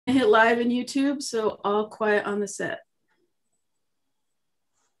hit live in YouTube, so all quiet on the set.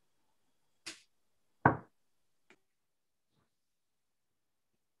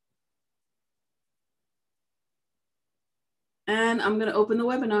 And I'm gonna open the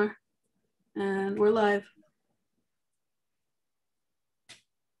webinar and we're live.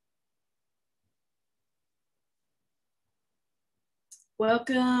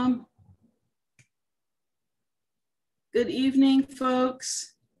 Welcome. Good evening,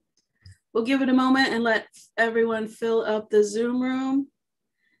 folks. We'll give it a moment and let everyone fill up the Zoom room.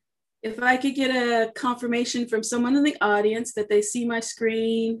 If I could get a confirmation from someone in the audience that they see my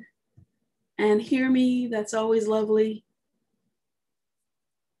screen and hear me, that's always lovely.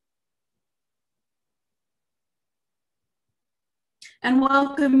 And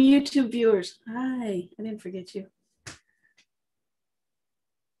welcome YouTube viewers. Hi, I didn't forget you.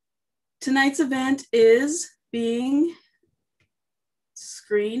 Tonight's event is being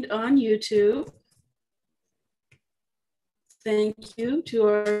screened on YouTube. Thank you to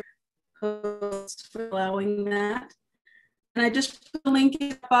our hosts for allowing that. And I just put a link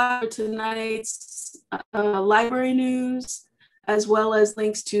in for tonight's library news, as well as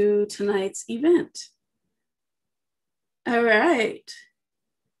links to tonight's event. All right.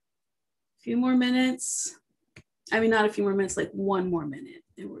 A few more minutes. I mean, not a few more minutes, like one more minute,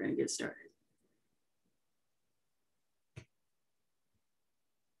 and we're gonna get started.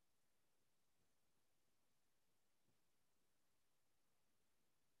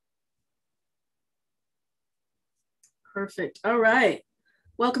 Perfect. All right.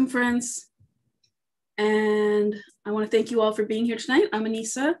 Welcome, friends. And I want to thank you all for being here tonight. I'm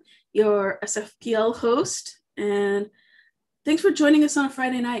Anissa, your SFPL host, and thanks for joining us on a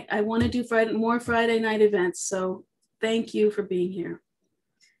Friday night. I want to do more Friday night events, so thank you for being here.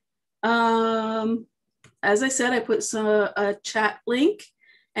 As I said, I put a chat link,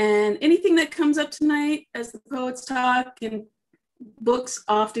 and anything that comes up tonight as the poets talk, and books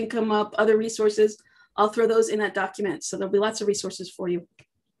often come up, other resources, I'll throw those in that document. So there'll be lots of resources for you.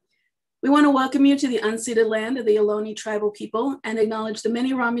 We want to welcome you to the unceded land of the Ohlone tribal people and acknowledge the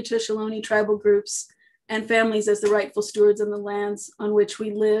many Ramaytush Ohlone tribal groups and families as the rightful stewards of the lands on which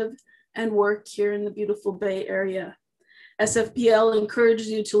we live and work here in the beautiful Bay Area. SFPL encourages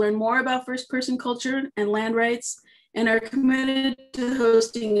you to learn more about first-person culture and land rights and are committed to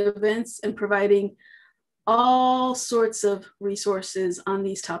hosting events and providing all sorts of resources on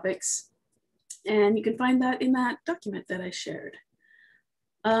these topics. And you can find that in that document that I shared.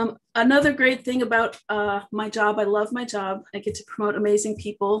 Another great thing about my job, I love my job. I get to promote amazing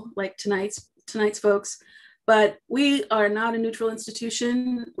people like tonight's folks, but we are not a neutral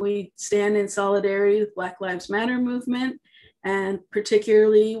institution. We stand in solidarity with Black Lives Matter movement, and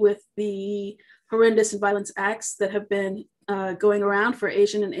particularly with the horrendous and violence acts that have been going around for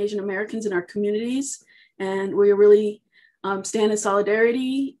Asian and Asian Americans in our communities. And we really stand in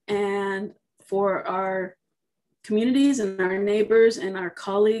solidarity and for our communities and our neighbors and our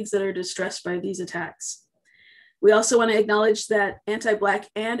colleagues that are distressed by these attacks. We also want to acknowledge that anti-Black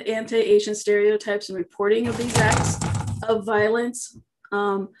and anti-Asian stereotypes and reporting of these acts of violence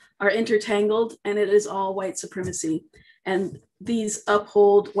are intertangled, and it is all white supremacy. And these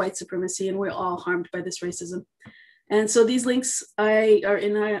uphold white supremacy, and we're all harmed by this racism. And so these links are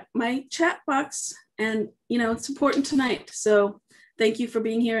in my chat box, and it's important tonight. So thank you for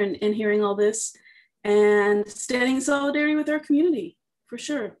being here and hearing all this and standing in solidarity with our community, for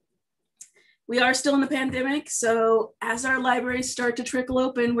sure. We are still in the pandemic, so as our libraries start to trickle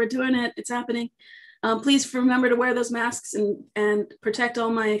open, we're doing it, it's happening. Please remember to wear those masks and protect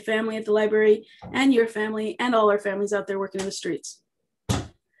all my family at the library and your family and all our families out there working in the streets.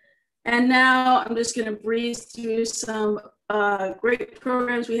 And now I'm just gonna breeze through some great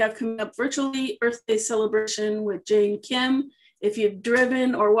programs we have coming up virtually. Earth Day celebration with Jane Kim. If you've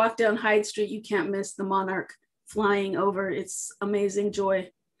driven or walked down Hyde Street, you can't miss the monarch flying over. It's amazing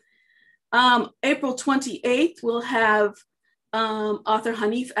joy. April 28th, we'll have author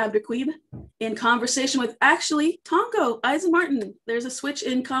Hanif Abdelquib in conversation with actually Tongo Eisen-Martin. There's a switch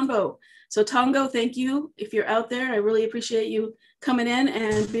in combo. So Tongo, thank you. If you're out there, I really appreciate you coming in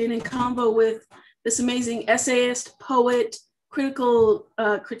and being in combo with this amazing essayist, poet, critical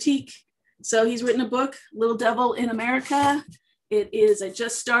critique. So he's written a book, Little Devil in America. It is, I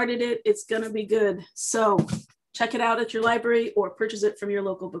just started it. It's gonna be good. So check it out at your library or purchase it from your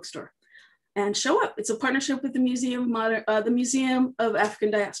local bookstore and show up. It's a partnership with the Museum of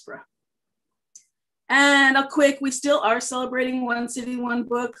African Diaspora. And a quick, we still are celebrating One City, One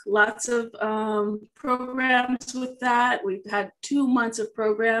Book. Lots of programs with that. We've had 2 months of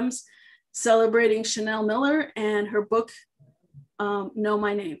programs celebrating Chanel Miller and her book know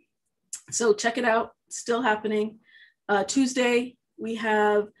my name. So check it out, still happening. Tuesday, we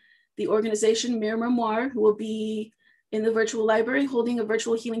have the organization Mere Memoir, who will be in the virtual library holding a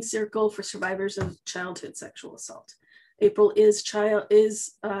virtual healing circle for survivors of childhood sexual assault. April is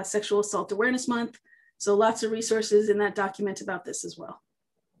Sexual Assault Awareness Month, so lots of resources in that document about this as well.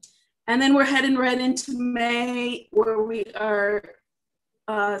 And then we're heading right into May, where we are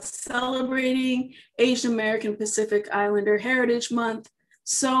celebrating Asian American Pacific Islander Heritage Month.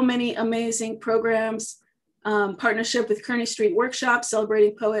 So many amazing programs, partnership with Kearney Street Workshop,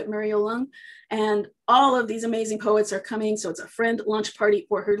 celebrating poet Muriel Lung. And all of these amazing poets are coming. So it's a friend launch party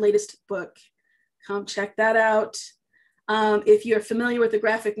for her latest book. Come check that out. If you're familiar with the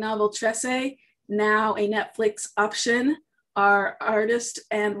graphic novel Tresse, now a Netflix option, our artist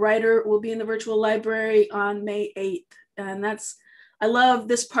and writer will be in the virtual library on May 8th. And I love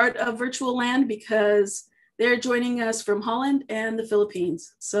this part of virtual land because they're joining us from Holland and the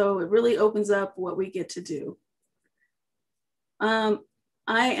Philippines. So it really opens up what we get to do. I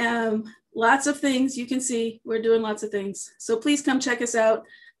am lots of things. You can see we're doing lots of things. So please come check us out.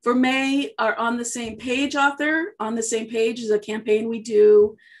 For May, our On the Same Page author. On the Same Page is a campaign we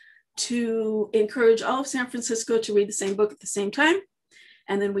do to encourage all of San Francisco to read the same book at the same time.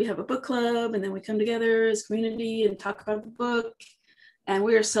 And then we have a book club, and then we come together as a community and talk about the book. And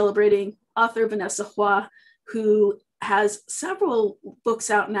we are celebrating author Vanessa Hua, who has several books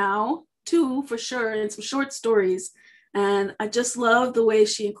out now, 2 for sure, and some short stories. And I just love the way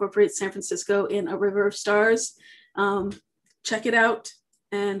she incorporates San Francisco in A River of Stars. Check it out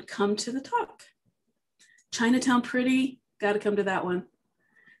and come to the talk. Chinatown Pretty, got to come to that one.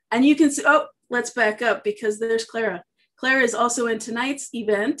 And you can see, oh, let's back up because there's Clara. Clara is also in tonight's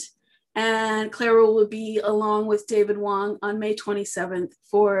event, and Clara will be along with David Wong on May 27th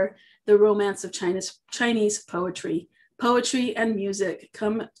for the Romance of Chinese Poetry and Music.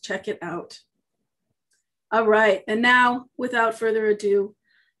 Come check it out. All right, and now, without further ado,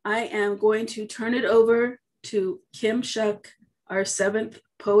 I am going to turn it over to Kim Shuck, our 7th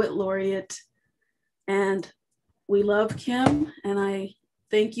Poet Laureate. And we love Kim, and I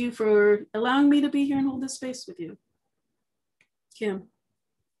thank you for allowing me to be here and hold this space with you. Kim.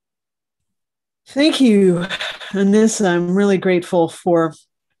 Thank you, Anissa. I'm really grateful for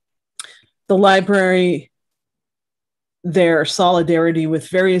the library, their solidarity with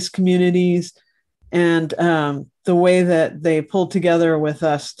various communities, and the way that they pulled together with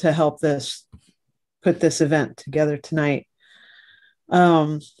us to help put this event together tonight.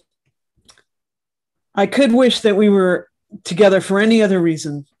 I could wish that we were together for any other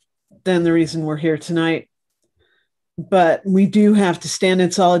reason than the reason we're here tonight. But we do have to stand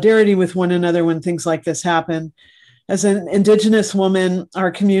in solidarity with one another when things like this happen. As an Indigenous woman,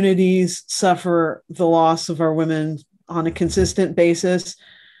 our communities suffer the loss of our women on a consistent basis.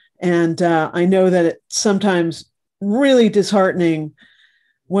 And I know that it's sometimes really disheartening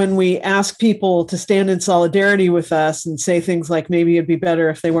when we ask people to stand in solidarity with us and say things like, maybe it'd be better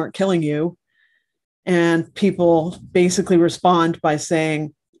if they weren't killing you. And people basically respond by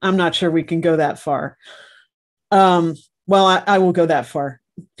saying, I'm not sure we can go that far. Well, I will go that far.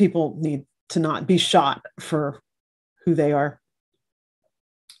 People need to not be shot for who they are.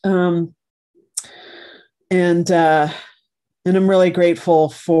 And I'm really grateful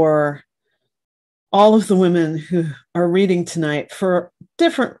for all of the women who are reading tonight for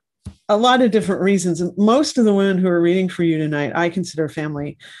a lot of different reasons. And most of the women who are reading for you tonight, I consider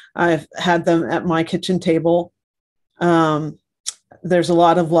family. I've had them at my kitchen table. There's a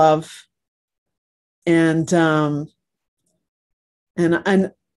lot of love. And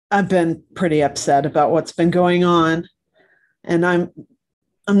I've been pretty upset about what's been going on. And I'm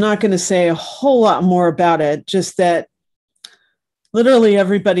not going to say a whole lot more about it, just that literally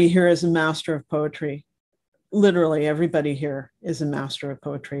everybody here is a master of poetry. Literally everybody here is a master of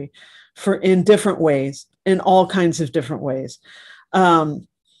poetry in different ways, in all kinds of different ways. I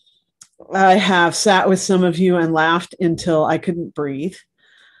have sat with some of you and laughed until I couldn't breathe.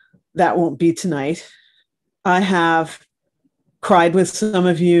 That won't be tonight. I have cried with some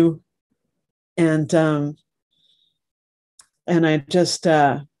of you, and I just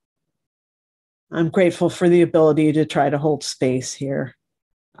I'm grateful for the ability to try to hold space here.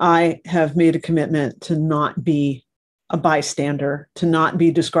 I have made a commitment to not be a bystander, to not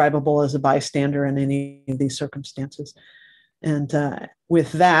be describable as a bystander in any of these circumstances. And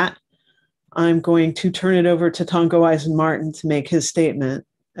with that, I'm going to turn it over to Tongo Eisen-Martin to make his statement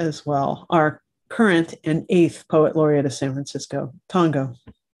as well, our current and 8th Poet Laureate of San Francisco. Tongo.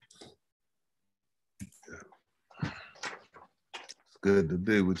 It's good to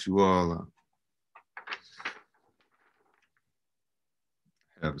be with you all.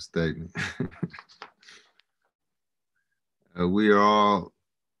 have a statement. We are all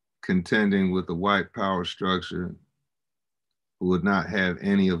contending with a white power structure who would not have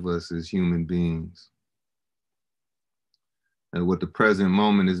any of us as human beings. And what the present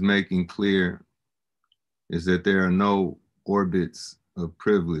moment is making clear is that there are no orbits of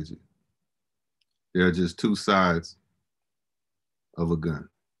privilege. There are just two sides of a gun.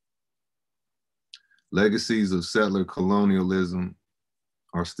 Legacies of settler colonialism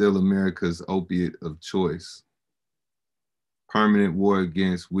are still America's opiate of choice. Permanent war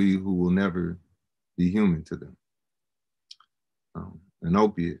against we who will never be human to them. An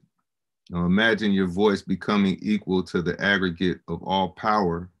opiate. Now imagine your voice becoming equal to the aggregate of all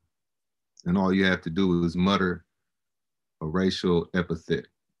power, and all you have to do is mutter a racial epithet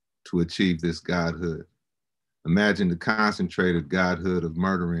to achieve this godhood. Imagine the concentrated godhood of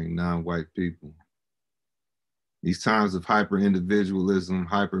murdering non-white people. These times of hyper-individualism,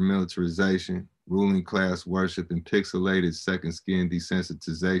 hyper-militarization, ruling class worship, and pixelated second skin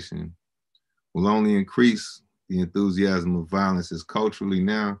desensitization will only increase the enthusiasm of violence, as culturally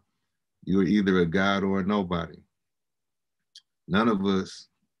now, you're either a god or a nobody. None of us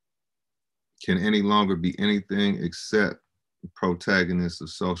can any longer be anything except the protagonists of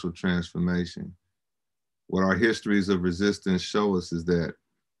social transformation. What our histories of resistance show us is that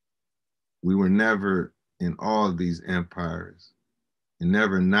we were never in all of these empires and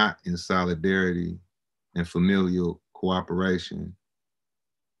never not in solidarity and familial cooperation.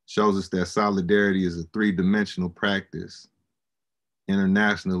 Shows us that solidarity is a three-dimensional practice.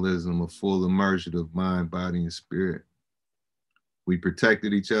 Internationalism, a full immersion of mind, body, and spirit. We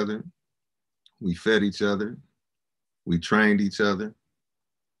protected each other. We fed each other. We trained each other,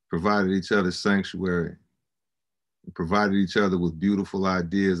 provided each other sanctuary, and provided each other with beautiful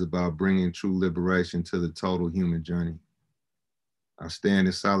ideas about bringing true liberation to the total human journey. I stand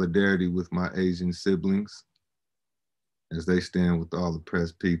in solidarity with my Asian siblings as they stand with all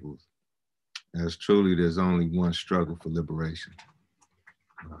oppressed peoples. As truly, there's only one struggle for liberation.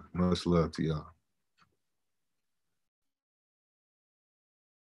 Much love to y'all.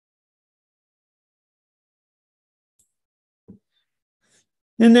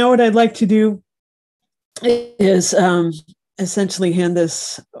 And now what I'd like to do is essentially hand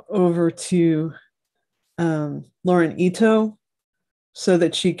this over to Lauren Ito so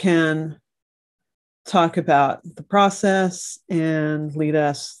that she can talk about the process and lead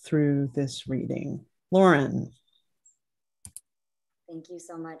us through this reading. Lauren. Thank you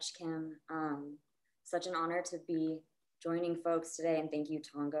so much, Kim. Such an honor to be joining folks today, and thank you,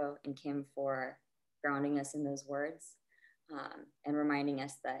 Tongo and Kim, for grounding us in those words and reminding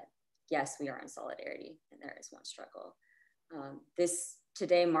us that, yes, we are in solidarity and there is one struggle. This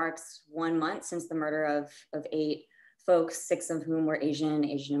today marks 1 month since the murder of 8 folks, 6 of whom were Asian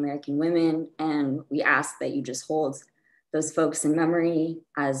American women, and we ask that you just hold those folks in memory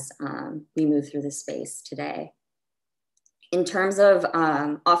as we move through this space today. In terms of,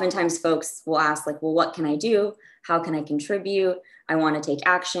 oftentimes folks will ask, like, well, what can I do? How can I contribute? I want to take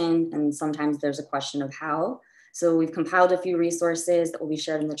action. And sometimes there's a question of how. So we've compiled a few resources that will be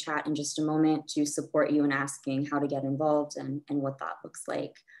shared in the chat in just a moment to support you in asking how to get involved and what that looks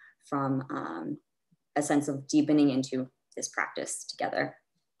like from a sense of deepening into this practice together.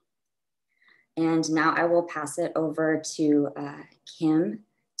 And now I will pass it over to Kim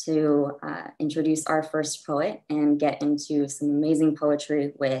to introduce our first poet and get into some amazing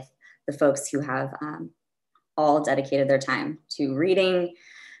poetry with the folks who have all dedicated their time to reading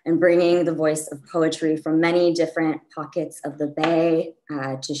and bringing the voice of poetry from many different pockets of the Bay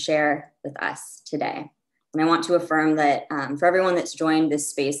to share with us today. And I want to affirm that for everyone that's joined, this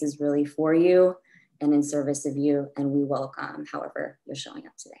space is really for you and in service of you, and we welcome however you're showing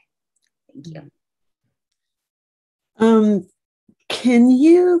up today. Thank you. Can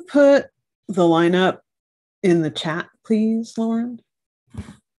you put the lineup in the chat, please, Lauren?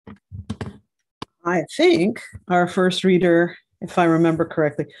 I think our first reader, if I remember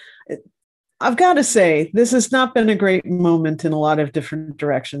correctly, I've got to say, this has not been a great moment in a lot of different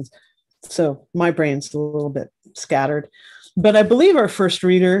directions. So my brain's a little bit scattered. But I believe our first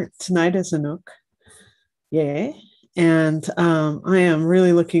reader tonight is Anouk. Yay. And I am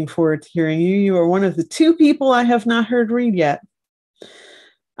really looking forward to hearing you. You are one of the 2 people I have not heard read yet.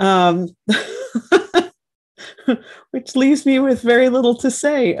 Which leaves me with very little to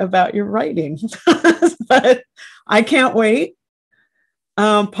say about your writing, but I can't wait.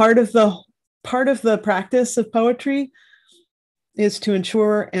 Part of the practice of poetry is to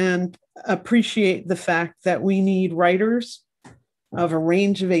ensure and appreciate the fact that we need writers of a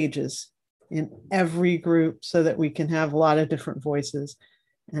range of ages in every group so that we can have a lot of different voices.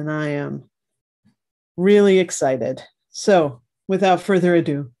 and I am really excited. So without further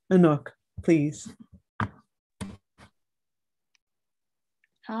ado, Anouk, please.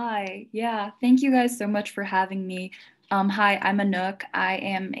 Hi, yeah, thank you guys so much for having me. Hi, I'm Anouk. I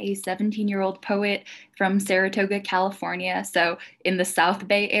am a 17-year-old poet from Saratoga, California, so in the South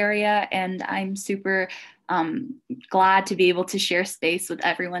Bay area, and I'm super glad to be able to share space with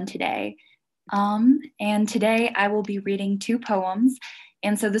everyone today. And today I will be reading 2 poems.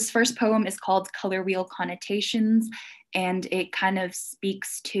 And so this first poem is called Color Wheel Connotations, and it kind of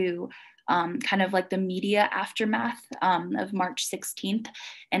speaks to kind of like the media aftermath of March 16th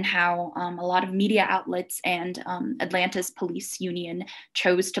and how a lot of media outlets and Atlanta's police union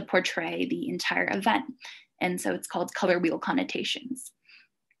chose to portray the entire event. And so it's called Color Wheel Connotations.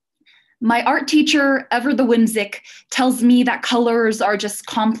 My art teacher, ever the whimsic, tells me that colors are just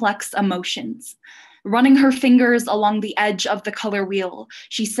complex emotions. Running her fingers along the edge of the color wheel,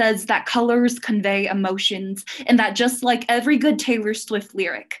 she says that colors convey emotions and that just like every good Taylor Swift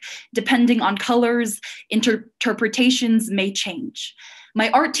lyric, depending on colors, interpretations may change. My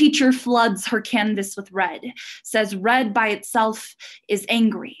art teacher floods her canvas with red, says red by itself is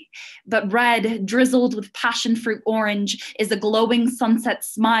angry, but red drizzled with passion fruit orange is a glowing sunset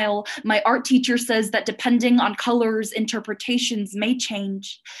smile. My art teacher says that depending on colors, interpretations may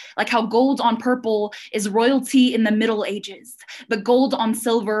change, like how gold on purple is royalty in the Middle Ages, but gold on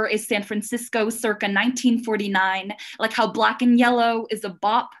silver is San Francisco circa 1949, like how black and yellow is a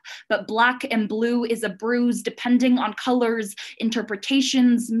bop, but black and blue is a bruise. Depending on colors, interpretations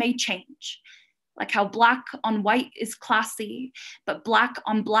may change, like how black on white is classy, but black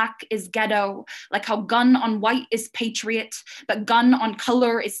on black is ghetto, like how gun on white is patriot, but gun on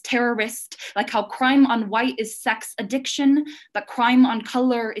color is terrorist, like how crime on white is sex addiction, but crime on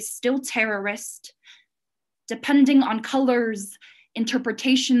color is still terrorist. Depending on colors,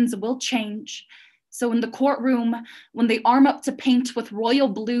 interpretations will change. So in the courtroom, when they arm up to paint with royal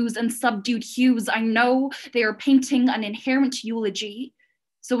blues and subdued hues, I know they are painting an inherent eulogy.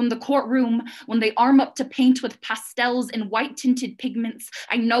 So in the courtroom, when they arm up to paint with pastels and white tinted pigments,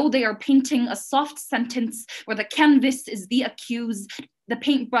 I know they are painting a soft sentence where the canvas is the accused, the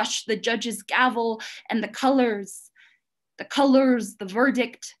paintbrush, the judge's gavel, and the colors, the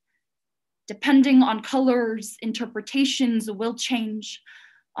verdict. Depending on colors, interpretations will change.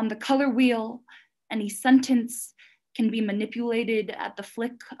 On the color wheel, any sentence can be manipulated at the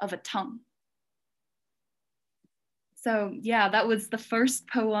flick of a tongue. So yeah, that was the first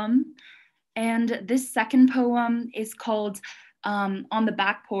poem. And this second poem is called On the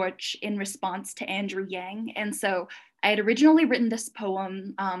Back Porch in response to Andrew Yang. And so I had originally written this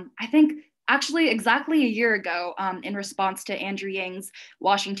poem, I think actually exactly a year ago in response to Andrew Yang's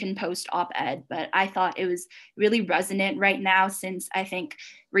Washington Post op-ed, but I thought it was really resonant right now since I think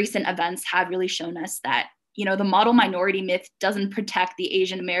recent events have really shown us that, you know, the model minority myth doesn't protect the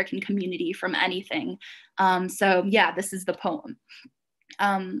Asian American community from anything. So yeah, this is the poem.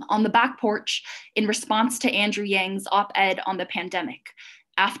 On the Back Porch in response to Andrew Yang's op-ed on the pandemic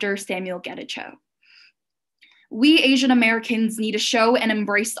after Samuel Getachew. We Asian Americans need to show and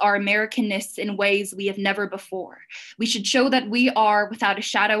embrace our Americanness in ways we have never before. We should show that we are, without a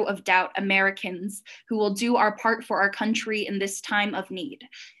shadow of doubt, Americans who will do our part for our country in this time of need.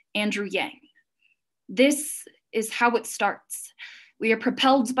 Andrew Yang. This is how it starts. We are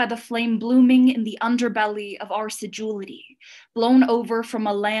propelled by the flame blooming in the underbelly of our sedulity, blown over from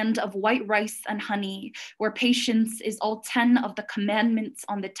a land of white rice and honey, where patience is all 10 of the commandments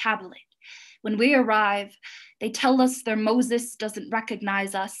on the tablet. When we arrive, they tell us their Moses doesn't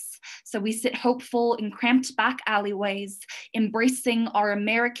recognize us, so we sit hopeful in cramped back alleyways, embracing our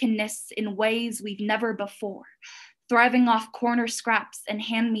Americanness in ways we've never before, thriving off corner scraps and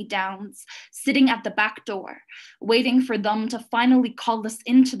hand-me-downs, sitting at the back door, waiting for them to finally call us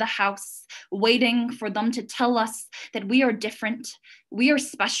into the house, waiting for them to tell us that we are different, we are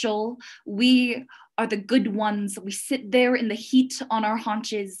special, we are the good ones. We sit there in the heat on our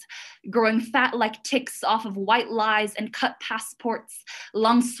haunches, growing fat like ticks off of white lies and cut passports,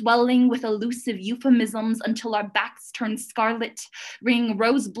 lungs swelling with elusive euphemisms until our backs turn scarlet, wringing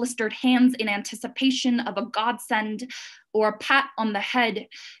rose-blistered hands in anticipation of a godsend or a pat on the head.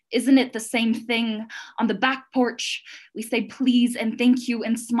 Isn't it the same thing? On the back porch, we say please and thank you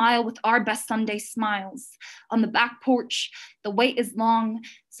and smile with our best Sunday smiles. On the back porch, the wait is long,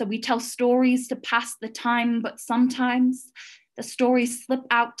 so we tell stories to pass the time, but sometimes the stories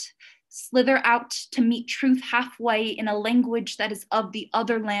slither out to meet truth halfway in a language that is of the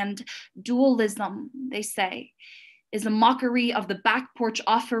other land. Dualism, they say. is a mockery of the back porch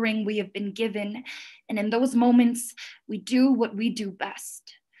offering we have been given. And in those moments, we do what we do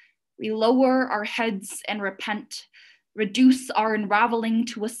best. We lower our heads and repent, reduce our unraveling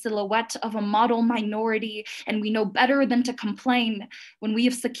to a silhouette of a model minority, and we know better than to complain when we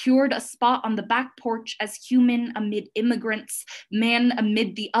have secured a spot on the back porch as human amid immigrants, man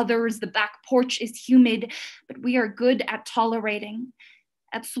amid the others. The back porch is humid, but we are good at tolerating,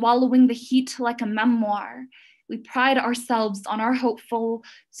 at swallowing the heat like a memoir. We pride ourselves on our hopeful,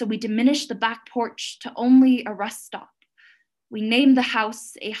 so we diminish the back porch to only a rest stop. We name the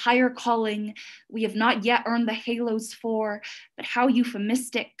house a higher calling we have not yet earned the halos for, but how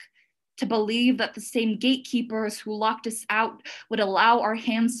euphemistic to believe that the same gatekeepers who locked us out would allow our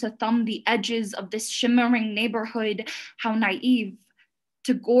hands to thumb the edges of this shimmering neighborhood. How naive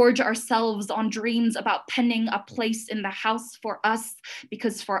to gorge ourselves on dreams about penning a place in the house for us,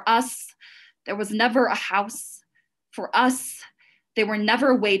 because for us, there was never a house. For us, they were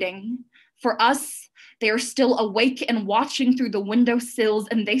never waiting. For us, they are still awake and watching through the windowsills,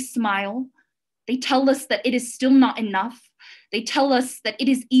 and they smile. They tell us that it is still not enough. They tell us that it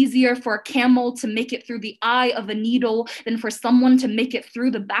is easier for a camel to make it through the eye of a needle than for someone to make it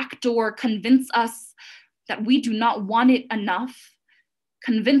through the back door. Convince us that we do not want it enough.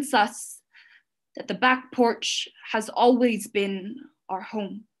 Convince us that the back porch has always been our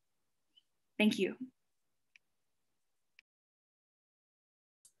home. Thank you.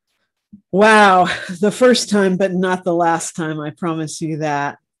 Wow, the first time, but not the last time, I promise you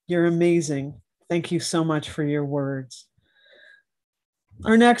that. You're amazing. Thank you so much for your words.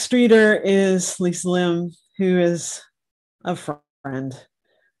 Our next reader is Lisa Lim, who is a friend.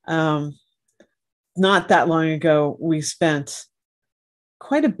 Not that long ago, we spent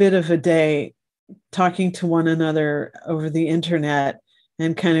quite a bit of a day talking to one another over the internet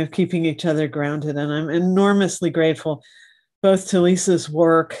and kind of keeping each other grounded. And I'm enormously grateful both to Lisa's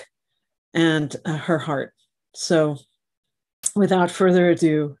work and her heart. So without further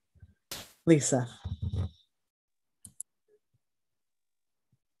ado, Lisa.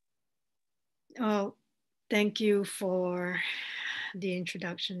 Oh, thank you for the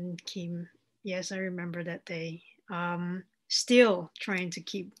introduction, Kim. Yes, I remember that day. Still trying to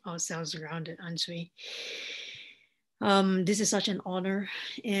keep ourselves grounded, aren't we? This is such an honor,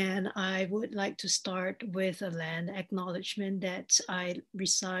 and I would like to start with a land acknowledgement that I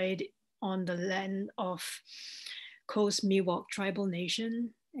reside on the land of Coast Miwok Tribal Nation,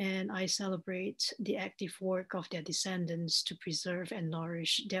 and I celebrate the active work of their descendants to preserve and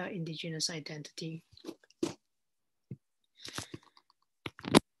nourish their indigenous identity.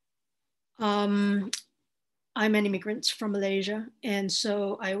 I'm an immigrant from Malaysia, and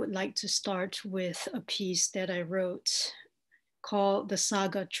so I would like to start with a piece that I wrote called The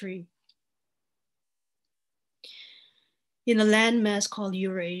Saga Tree. In a landmass called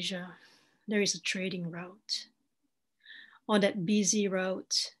Eurasia, there is a trading route. On that busy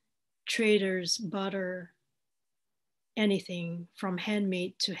route, traders barter anything from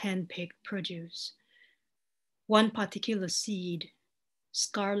handmade to hand-picked produce. One particular seed,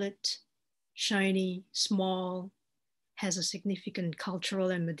 scarlet, shiny, small, has a significant cultural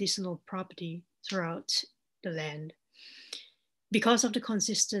and medicinal property throughout the land. Because of the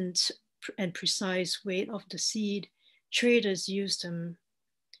consistent and precise weight of the seed, traders use them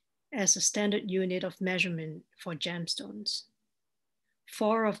as a standard unit of measurement for gemstones.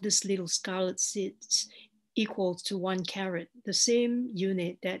 4 of these little scarlet seeds equals to 1 carat, the same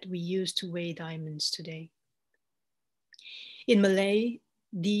unit that we use to weigh diamonds today. In Malay,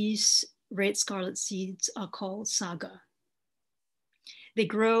 these red scarlet seeds are called saga. They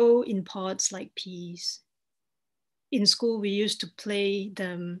grow in pods like peas. In school, we used to play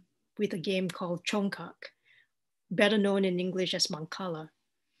them with a game called chongkak, better known in English as mancala.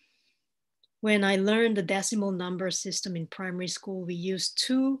 When I learned the decimal number system in primary school, we used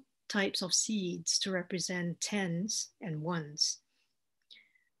 2 types of seeds to represent tens and ones.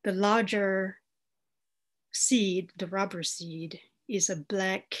 The larger seed, the rubber seed, is a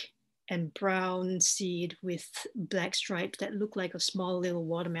black and brown seed with black stripes that look like a small little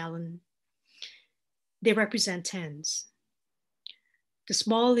watermelon. They represent tens. The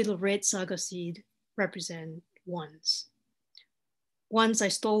small little red saga seed represent ones. Once I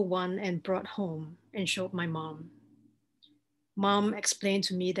stole one and brought home and showed my mom. Mom explained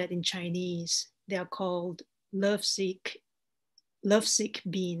to me that in Chinese, they are called lovesick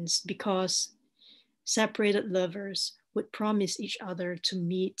beans because separated lovers would promise each other to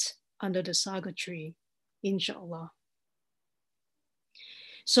meet under the saga tree, inshallah.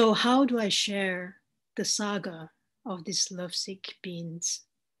 So how do I share the saga of these lovesick beans?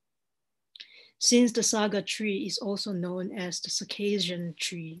 Since the saga tree is also known as the Circassian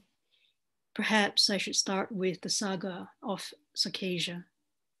tree, perhaps I should start with the saga of Circassia.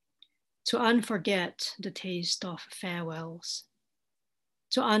 To unforget the taste of farewells,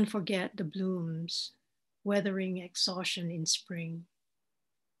 to unforget the blooms, weathering exhaustion in spring.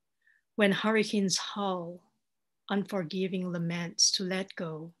 When hurricanes howl, unforgiving laments to let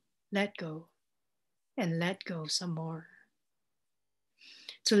go, and let go some more.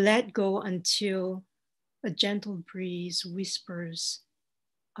 To let go until a gentle breeze whispers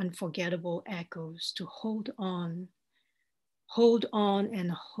unforgettable echoes to hold on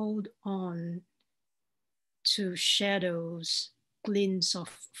and hold on to shadows, glints of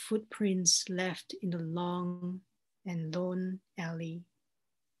footprints left in the long and lone alley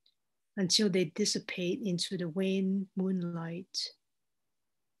until they dissipate into the wan moonlight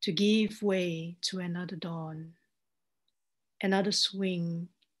to give way to another dawn, another swing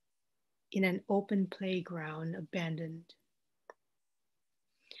in an open playground abandoned.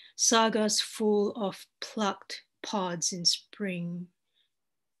 Sagas full of plucked pods in spring,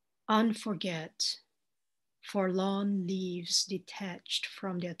 unforget, forlorn leaves detached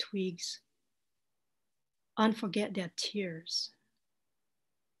from their twigs, unforget their tears,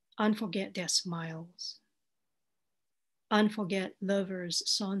 unforget their smiles, unforget lovers'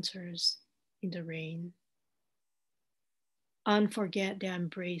 saunters in the rain, unforget their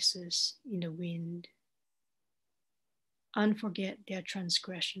embraces in the wind, unforget their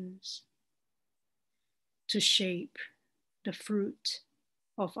transgressions, to shape the fruit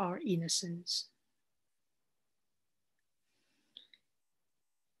of our innocence.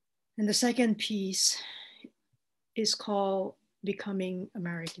 And the second piece is called Becoming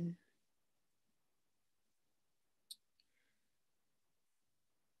American.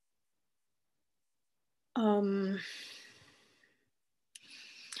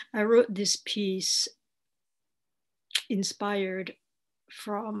 I wrote this piece inspired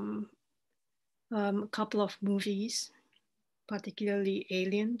from a couple of movies, particularly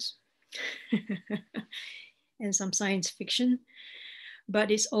Aliens and some science fiction, but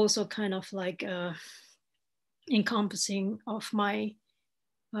it's also kind of like encompassing of my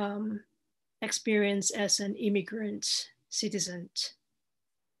experience as an immigrant citizen.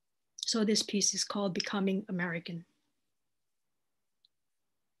 So this piece is called Becoming American.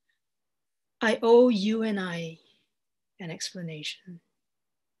 I owe you and I an explanation.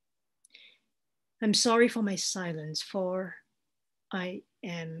 I'm sorry for my silence, for I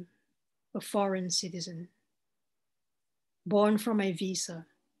am a foreign citizen. Born from my visa,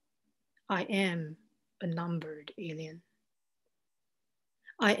 I am a numbered alien.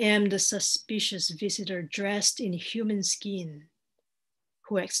 I am the suspicious visitor dressed in human skin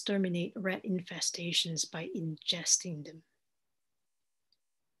who exterminate rat infestations by ingesting them.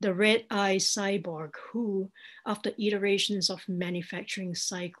 The red-eyed cyborg who, after iterations of manufacturing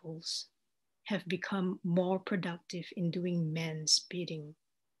cycles, have become more productive in doing man's bidding.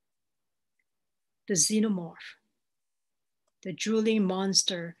 The xenomorph, the drooling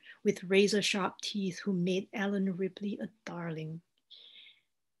monster with razor-sharp teeth who made Ellen Ripley a darling.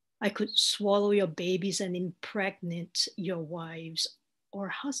 I could swallow your babies and impregnate your wives or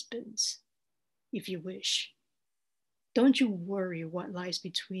husbands, if you wish. Don't you worry what lies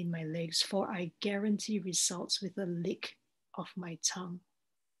between my legs, for I guarantee results with a lick of my tongue.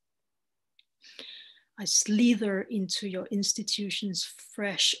 I slither into your institutions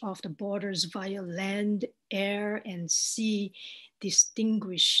fresh off the borders via land, air, and sea,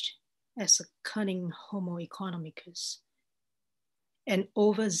 distinguished as a cunning homo economicus, an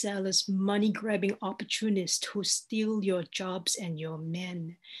overzealous money-grabbing opportunist who steal your jobs and your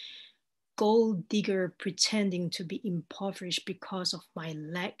men, gold digger pretending to be impoverished because of my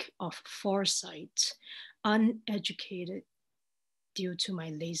lack of foresight, uneducated due to my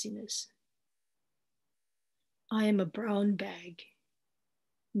laziness. I am a brown bag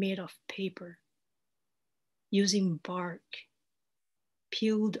made of paper, using bark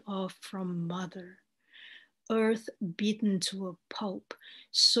peeled off from mother, earth beaten to a pulp,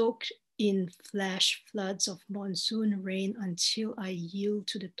 soaked in flash floods of monsoon rain until I yield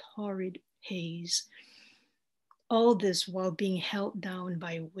to the torrid haze. All this while being held down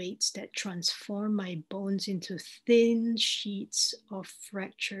by weights that transform my bones into thin sheets of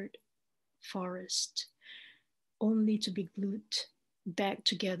fractured forest, only to be glued back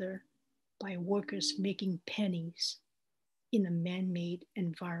together by workers making pennies in a man-made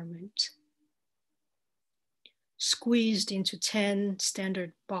environment. Squeezed into 10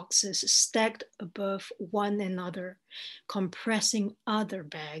 standard boxes stacked above one another, compressing other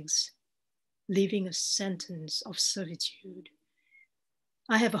bags, leaving a sentence of servitude.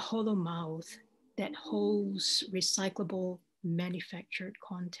 I have a hollow mouth that holds recyclable manufactured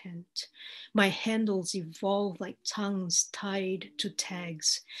content. My handles evolve like tongues tied to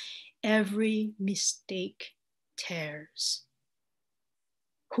tags. Every mistake tears.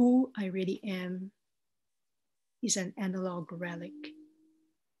 Who I really am is an analog relic.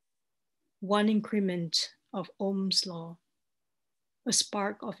 One increment of Ohm's law, a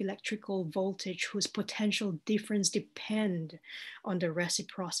spark of electrical voltage whose potential difference depend on the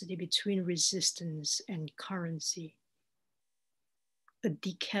reciprocity between resistance and currency. A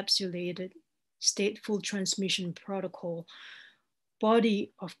decapsulated stateful transmission protocol,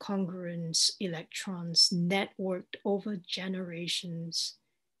 body of congruence electrons networked over generations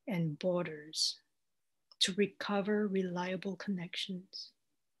and borders to recover reliable connections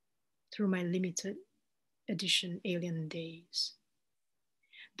through my limited edition alien days.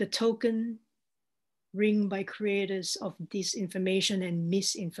 The token ring by creators of disinformation and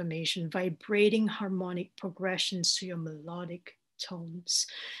misinformation, vibrating harmonic progressions to your melodic tones,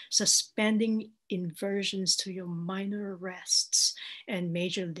 suspending inversions to your minor rests and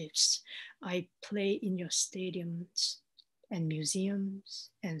major lifts. I play in your stadiums and museums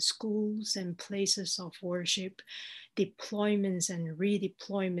and schools and places of worship, deployments and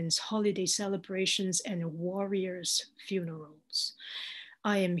redeployments, holiday celebrations and warriors' funerals.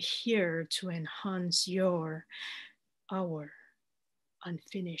 I am here to enhance our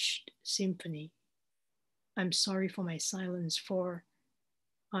unfinished symphony. I'm sorry for my silence, for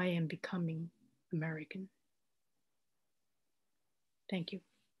I am becoming American. Thank you.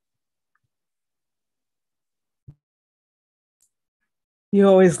 You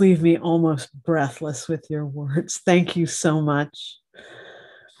always leave me almost breathless with your words. Thank you so much.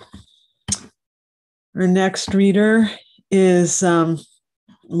 Our next reader is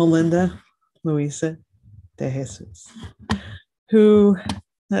Melinda Luisa de Jesus, who,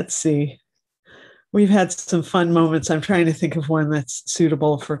 let's see, we've had some fun moments. I'm trying to think of one that's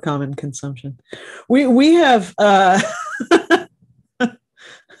suitable for common consumption. We have,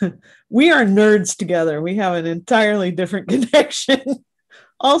 we are nerds together. We have an entirely different connection.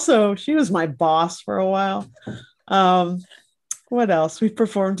 Also, she was my boss for a while. What else? We've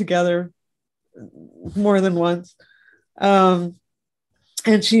performed together more than once.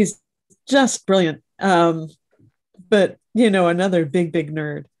 And she's just brilliant. But, you know, another big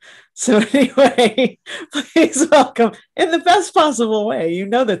nerd. So anyway, please welcome in the best possible way. You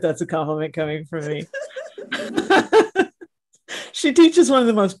know that that's a compliment coming from me. She teaches one of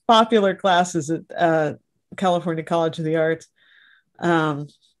the most popular classes at California College of the Arts on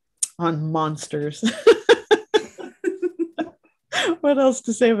monsters. What else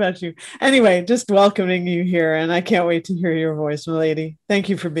to say about you? Anyway, just welcoming you here, and I can't wait to hear your voice, my lady. Thank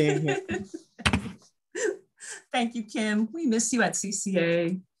you for being here. Thank you, Kim. We miss you at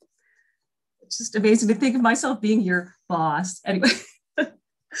CCA. It's just amazing to think of myself being your boss. Anyway,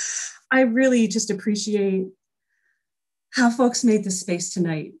 I really just appreciate how folks made this space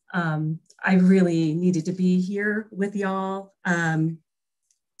tonight. I really needed to be here with y'all.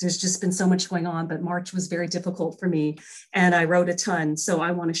 There's just been so much going on, but March was very difficult for me, and I wrote a ton. So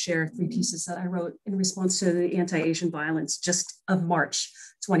I want to share 3 pieces that I wrote in response to the anti-Asian violence just of March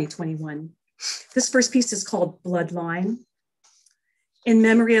 2021. This first piece is called Bloodline. In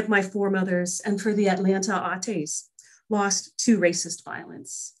memory of my foremothers and for the Atlanta Ates, lost to racist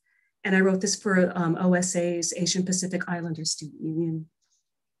violence. And I wrote this for OSA's Asian Pacific Islander Student Union.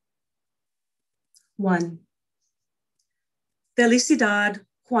 1. Felicidad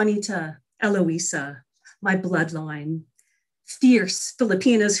Juanita Eloisa, my bloodline. Fierce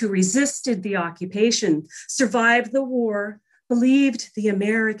Filipinas who resisted the occupation, survived the war, believed the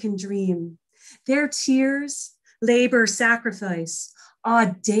American dream. Their tears, labor, sacrifice,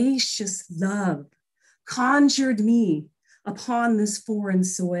 audacious love conjured me upon this foreign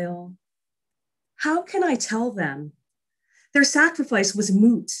soil. How can I tell them? Their sacrifice was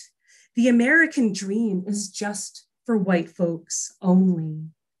moot. The American dream is just for white folks only.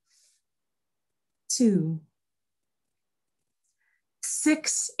 2.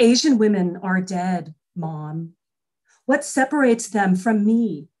 6 Asian women are dead, Mom. What separates them from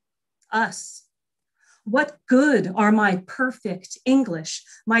me, us? What good are my perfect English,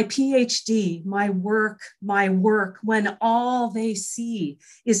 my PhD, my work, when all they see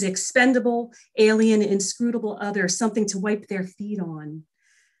is expendable, alien, inscrutable other, something to wipe their feet on?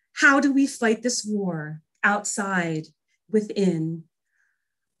 How do we fight this war? Outside, within.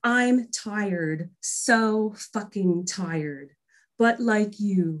 I'm tired, so fucking tired. But like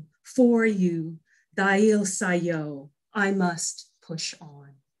you, for you, dahil sa'yo, I must push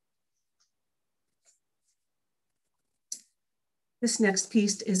on. This next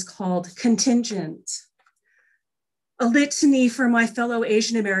piece is called Contingent, a litany for my fellow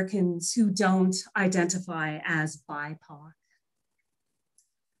Asian Americans who don't identify as BIPOC.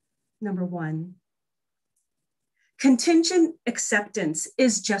 Number one, contingent acceptance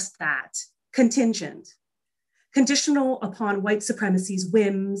is just that, contingent, conditional upon white supremacy's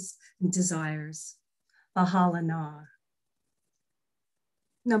whims and desires. Bahala na.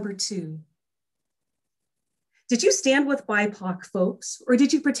 Number two, did you stand with BIPOC folks, or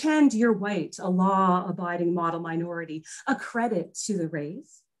did you pretend you're white, a law-abiding model minority, a credit to the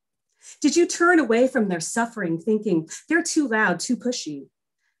race? Did you turn away from their suffering, thinking they're too loud, too pushy?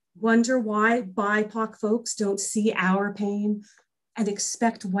 Wonder why BIPOC folks don't see our pain and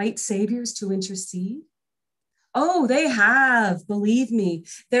expect white saviors to intercede? Oh, they have, believe me.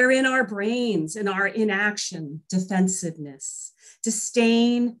 They're in our brains, in our inaction, defensiveness,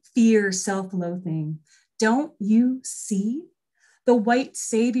 disdain, fear, self-loathing. Don't you see? The white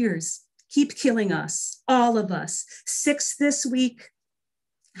saviors keep killing us, all of us. 6 this week,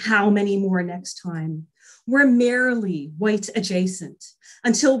 how many more next time? We're merely white adjacent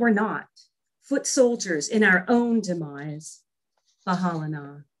until we're not, foot soldiers in our own demise.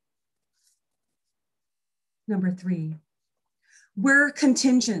 Bahalana. Number 3, we're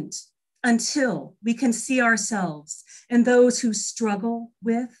contingent until we can see ourselves and those who struggle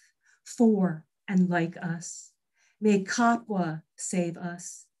with, for, and like us. May Kapwa save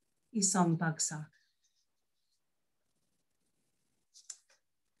us. Isang Bagsak.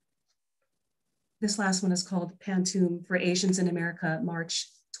 This last one is called Pantoum for Asians in America, March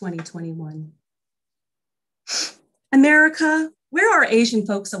 2021. America, where are Asian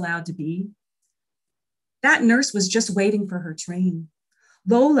folks allowed to be? That nurse was just waiting for her train.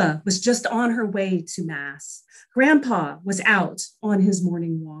 Lola was just on her way to mass. Grandpa was out on his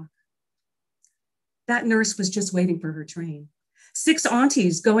morning walk. That nurse was just waiting for her train. 6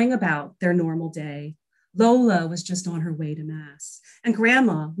 aunties going about their normal day. Lola was just on her way to mass, and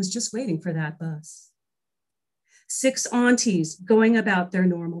grandma was just waiting for that bus. 6 aunties going about their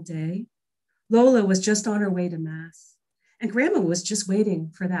normal day. Lola was just on her way to mass, and grandma was just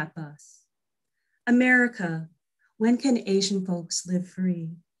waiting for that bus. America, when can Asian folks live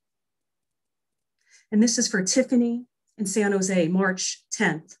free? And this is for Tiffany in San Jose, March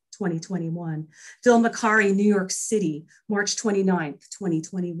 10th, 2021. Phil Macari, New York City, March 29th,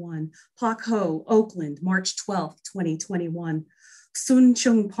 2021. Pak Ho, Oakland, March 12th, 2021. Sun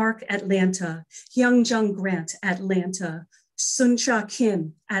Chung Park, Atlanta. Hyung Jung Grant, Atlanta. Sun Cha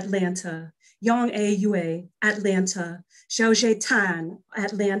Kim, Atlanta. Yang A Yue, Atlanta. Xiao Jie Tan,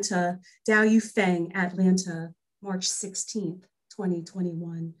 Atlanta. Dao Yu Feng, Atlanta, March 16th,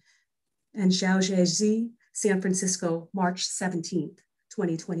 2021. And Xiao Jie Zi, San Francisco, March 17th,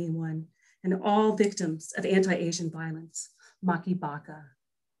 2021. And all victims of anti-Asian violence, Maki Baka.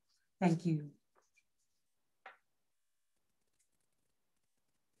 Thank you.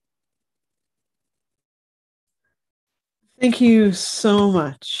 Thank you so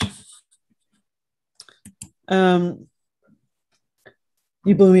much.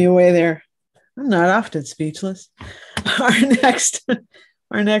 You blew me away there. I'm not often speechless.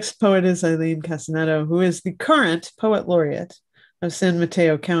 Our next poet is Aileen Cassinetto, who is the current Poet Laureate of San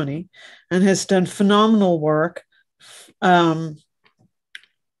Mateo County and has done phenomenal work in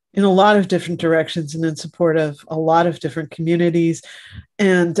a lot of different directions and in support of a lot of different communities,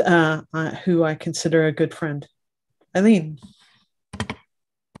 and who I consider a good friend. Aileen.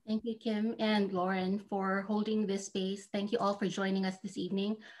 Thank you, Kim and Lauren, for holding this space. Thank you all for joining us this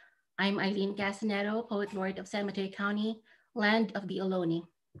evening. I'm Aileen Cassinetto, Poet Laureate of San Mateo County, land of the Ohlone.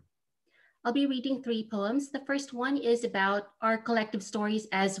 I'll be reading 3 poems. The first one is about our collective stories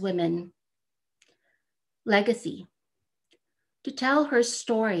as women. Legacy. To tell her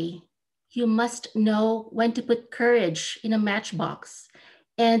story, you must know when to put courage in a matchbox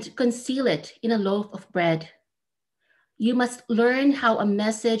and conceal it in a loaf of bread. You must learn how a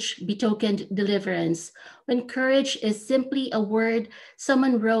message betokened deliverance when courage is simply a word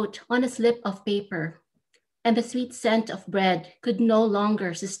someone wrote on a slip of paper, and the sweet scent of bread could no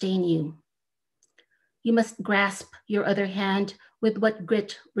longer sustain you. You must grasp your other hand with what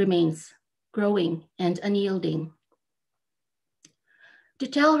grit remains, growing and unyielding. To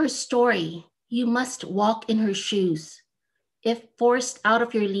tell her story, you must walk in her shoes. If forced out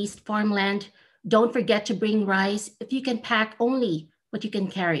of your leased farmland, don't forget to bring rice if you can pack only what you can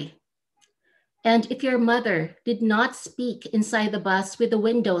carry. And if your mother did not speak inside the bus with the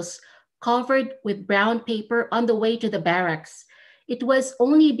windows covered with brown paper on the way to the barracks, it was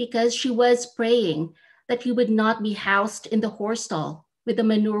only because she was praying that you would not be housed in the horse stall with the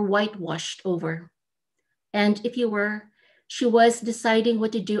manure whitewashed over. And if you were, she was deciding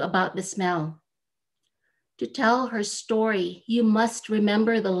what to do about the smell. To tell her story, you must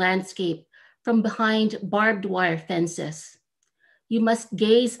remember the landscape from behind barbed wire fences. You must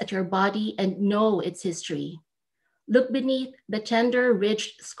gaze at your body and know its history. Look beneath the tender,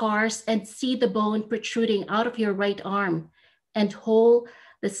 ridged scars and see the bone protruding out of your right arm and hole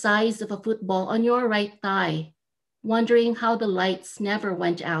the size of a football on your right thigh, wondering how the lights never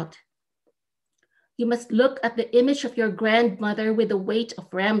went out. You must look at the image of your grandmother with the weight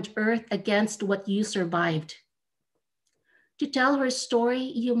of rammed earth against what you survived. To tell her story,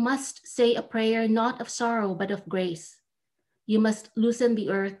 you must say a prayer not of sorrow, but of grace. You must loosen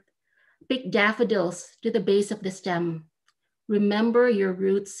the earth, pick daffodils to the base of the stem. Remember your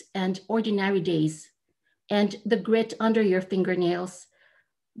roots and ordinary days, and the grit under your fingernails,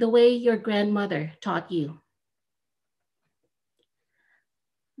 the way your grandmother taught you.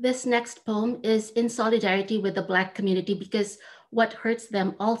 This next poem is in solidarity with the Black community because what hurts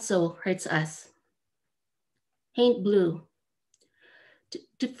them also hurts us. Haint blue.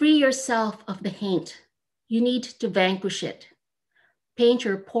 To free yourself of the haint, you need to vanquish it. Paint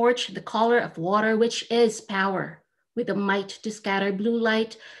your porch the color of water, which is power, with the might to scatter blue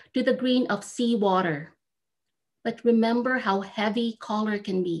light to the green of sea water. But remember how heavy color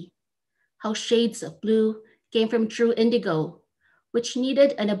can be, how shades of blue came from true indigo, which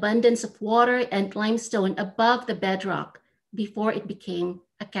needed an abundance of water and limestone above the bedrock before it became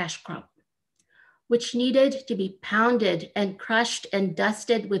a cash crop, which needed to be pounded and crushed and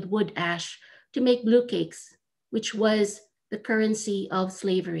dusted with wood ash to make blue cakes, which was the currency of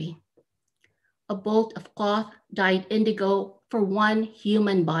slavery. A bolt of cloth dyed indigo for one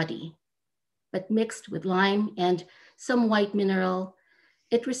human body, but mixed with lime and some white mineral,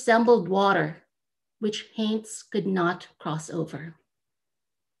 it resembled water, which haints could not cross over.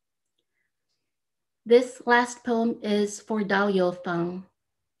 This last poem is for Dao Yofeng,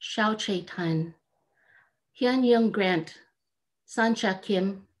 Xiao Che Tan, Hyun Young Grant, Sancha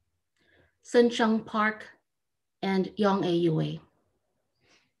Kim, Sun Chung Park, and Yong A Yue.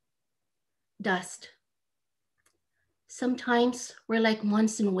 Dust. Sometimes we're like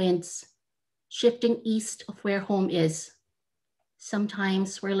monsoon winds, shifting east of where home is.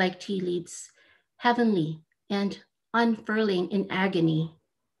 Sometimes we're like tea leaves, heavenly and unfurling in agony.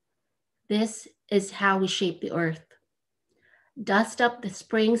 This is how we shape the earth. Dust up the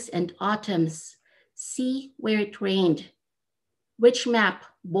springs and autumns, see where it rained, which map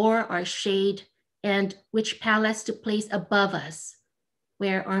bore our shade, and which palace to place above us,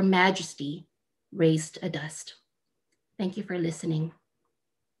 where our majesty raised a dust. Thank you for listening.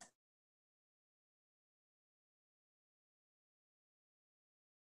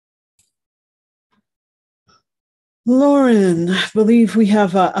 Lauren, I believe we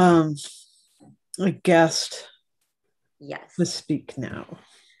have a guest. Yes. To speak now.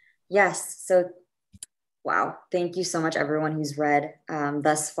 Yes. So, wow. Thank you so much, everyone who's read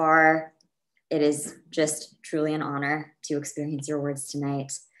thus far. It is just truly an honor to experience your words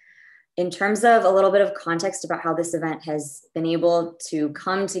tonight. In terms of a little bit of context about how this event has been able to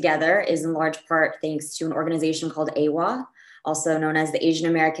come together is in large part thanks to an organization called AWA, also known as the Asian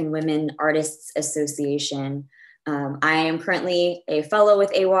American Women Artists Association. I am currently a fellow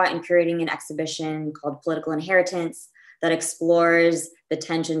with AWA and curating an exhibition called Political Inheritance that explores the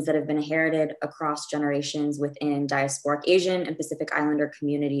tensions that have been inherited across generations within diasporic Asian and Pacific Islander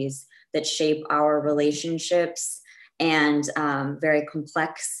communities that shape our relationships and very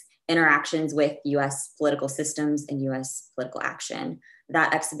complex interactions with US political systems and US political action.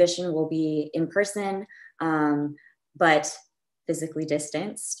 That exhibition will be in person, but physically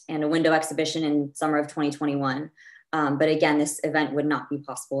distanced, and a window exhibition in summer of 2021. But again, this event would not be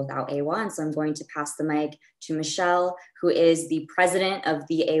possible without AWA. And so I'm going to pass the mic to Michelle, who is the president of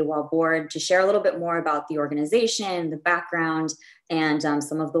the AWA board, to share a little bit more about the organization, the background, and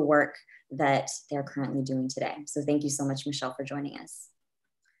some of the work that they're currently doing today. So thank you so much, Michelle, for joining us.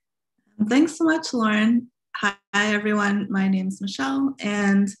 Thanks so much, Lauren. Hi, everyone. My name is Michelle.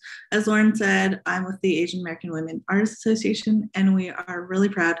 And as Lauren said, I'm with the Asian American Women Artists Association, and we are really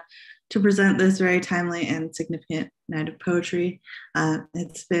proud to present this very timely and significant night of poetry.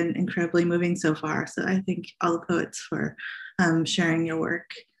 It's been incredibly moving so far. So I thank all the poets for sharing your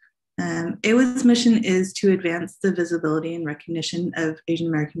work. AWA's mission is to advance the visibility and recognition of Asian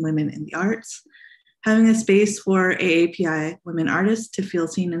American women in the arts. Having a space for AAPI women artists to feel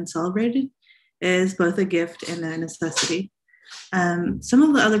seen and celebrated is both a gift and a necessity. Some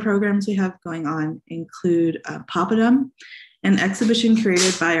of the other programs we have going on include Papadum, an exhibition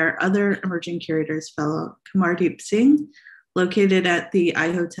curated by our other emerging curators fellow Kamardeep Singh, located at the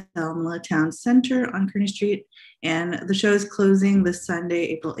iHotel Militown Center on Kearney Street. And the show is closing this Sunday,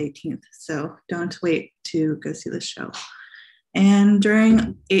 April 18th. So don't wait to go see the show. And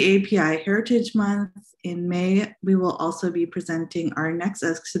during AAPI Heritage Month in May, we will also be presenting our next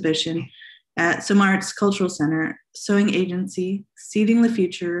exhibition at SOMART's Cultural Center, Sewing Agency, Seeding the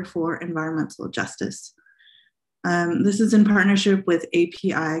Future for Environmental Justice. This is in partnership with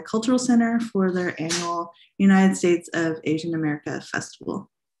API Cultural Center for their annual United States of Asian America Festival.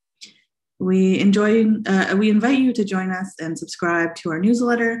 We invite you to join us and subscribe to our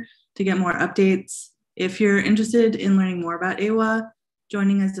newsletter to get more updates. If you're interested in learning more about AWA,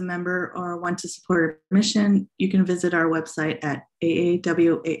 joining as a member, or want to support our mission, you can visit our website at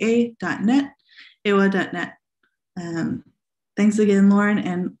aawaa.net, awa.net. Thanks again, Lauren,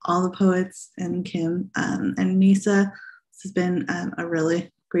 and all the poets, and Kim and Nisa. This has been a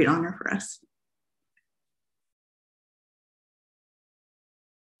really great honor for us.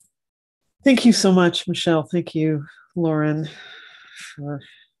 Thank you so much, Michelle. Thank you, Lauren, for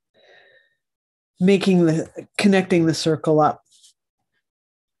connecting the circle up.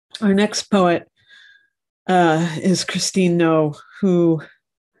 Our next poet is Christine No, who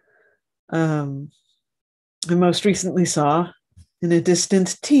I most recently saw in a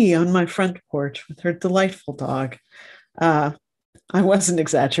distant tea on my front porch with her delightful dog. I wasn't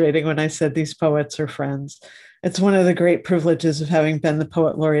exaggerating when I said these poets are friends. It's one of the great privileges of having been the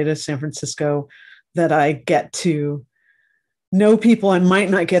Poet Laureate of San Francisco that I get to know people I might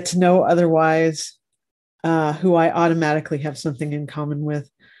not get to know otherwise, who I automatically have something in common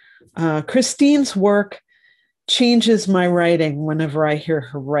with. Christine's work changes my writing whenever I hear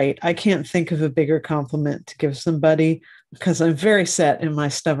her write. I can't think of a bigger compliment to give somebody because I'm very set in my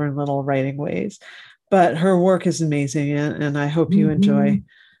stubborn little writing ways. But her work is amazing, and I hope you enjoy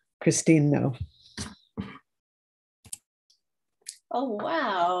Christine No. Oh,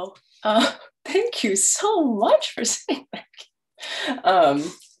 wow. Thank you so much for saying that.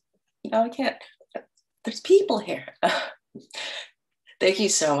 No, I can't. There's people here. Thank you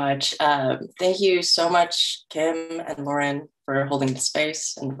so much. Thank you so much, Kim and Lauren, for holding the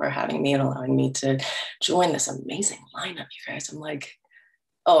space and for having me and allowing me to join this amazing lineup, you guys. I'm like,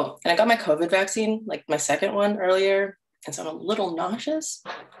 oh, and I got my COVID vaccine, like my second one earlier, and so I'm a little nauseous,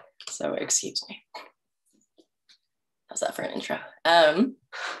 so excuse me. How's that for an intro?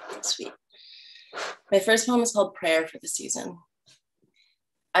 Sweet. My first poem is called Prayer for the Season.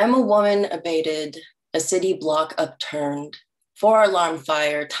 I'm a woman abated, a city block upturned, 4-alarm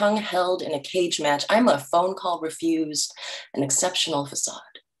fire, tongue held in a cage match. I'm a phone call refused, an exceptional facade.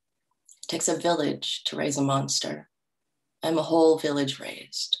 It takes a village to raise a monster. I'm a whole village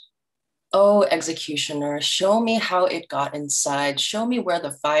raised. Oh, executioner, show me how it got inside. Show me where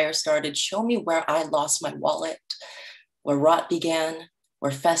the fire started. Show me where I lost my wallet, where rot began,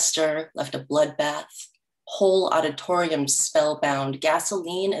 where fester left a bloodbath. Whole auditorium spellbound,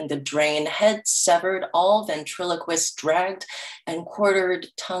 gasoline in the drain, head severed, all ventriloquists dragged and quartered,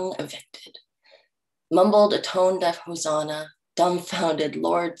 tongue evicted. Mumbled a tone-deaf hosanna, dumbfounded,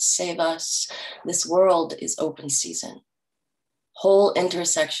 Lord save us, this world is open season. Whole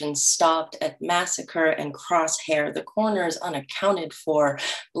intersections stopped at massacre and crosshair, the corners unaccounted for.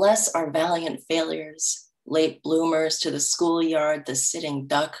 Bless our valiant failures. Late bloomers to the schoolyard, the sitting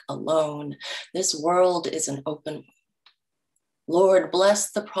duck alone. This world is an open wound. Lord,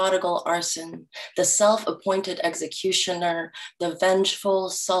 bless the prodigal arson, the self-appointed executioner, the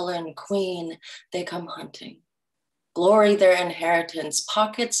vengeful, sullen queen. They come hunting. Glory their inheritance,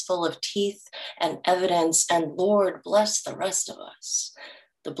 pockets full of teeth and evidence, and Lord, bless the rest of us,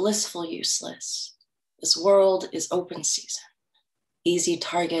 the blissful useless. This world is open season. Easy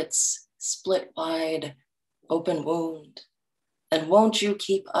targets, split wide, open wound. And won't you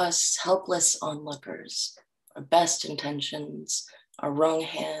keep us helpless onlookers, our best intentions, our wrung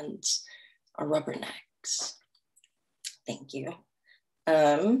hands, our rubbernecks. Thank you.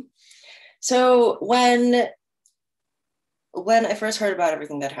 So when I first heard about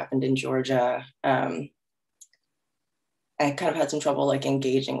everything that happened in Georgia, I kind of had some trouble like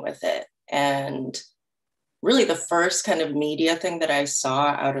engaging with it. And really the first kind of media thing that I saw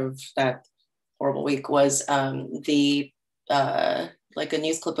out of that horrible week was like a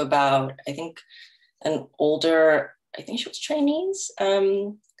news clip about, I think, an older, I think she was Chinese,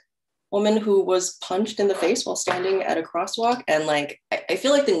 woman who was punched in the face while standing at a crosswalk. And like, I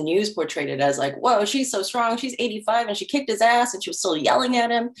feel like the news portrayed it as like, whoa, she's so strong. She's 85 and she kicked his ass and she was still yelling at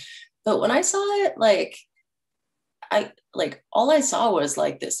him. But when I saw it, all I saw was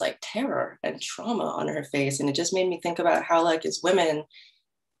like this like terror and trauma on her face. And it just made me think about how like as women,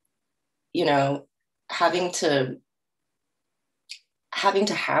 you know, having to having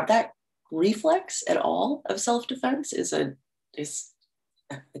to have that reflex at all of self-defense is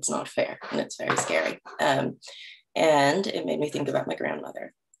it's not fair, and it's very scary. And it made me think about my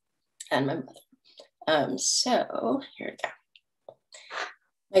grandmother and my mother. So here we go.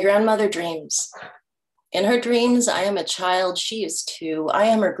 My grandmother dreams. In her dreams, I am a child, she is 2. I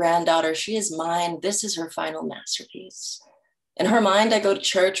am her granddaughter, she is mine. This is her final masterpiece. In her mind, I go to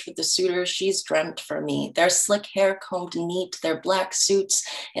church with the suitors she's dreamt for me, their slick hair combed neat, their black suits.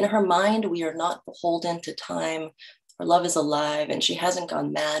 In her mind, we are not beholden to time. Her love is alive, and she hasn't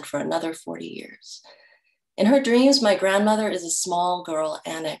gone mad for another 40 years. In her dreams, my grandmother is a small girl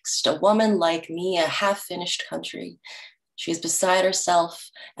annexed, a woman like me, a half-finished country. She is beside herself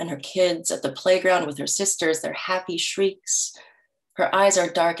and her kids at the playground with her sisters, their happy shrieks. Her eyes are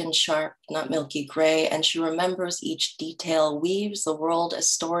dark and sharp, not milky gray, and she remembers each detail, weaves the world a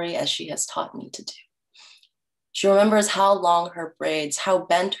story as she has taught me to do. She remembers how long her braids, how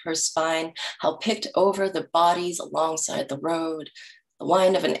bent her spine, how picked over the bodies alongside the road, the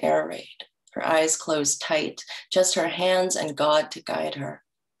whine of an air raid, her eyes closed tight, just her hands and God to guide her.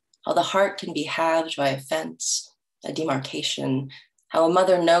 How the heart can be halved by a fence, a demarcation, how a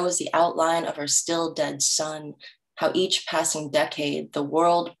mother knows the outline of her still dead son, how each passing decade the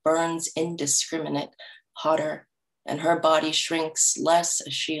world burns indiscriminate, hotter, and her body shrinks less a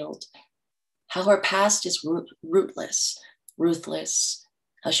shield. How her past is rootless, ruthless,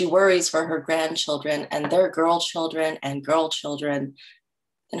 how she worries for her grandchildren and their girl-children and girl-children.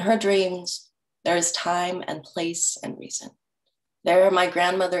 In her dreams, there is time and place and reason. There my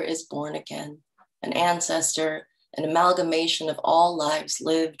grandmother is born again, an ancestor, an amalgamation of all lives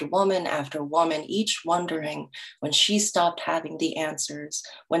lived, woman after woman, each wondering when she stopped having the answers,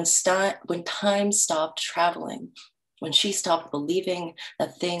 when time stopped traveling, when she stopped believing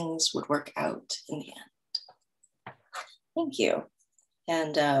that things would work out in the end. Thank you.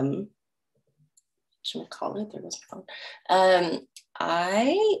 And should we call it? There was my phone.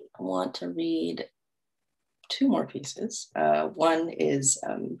 I want to read 2 more pieces. One is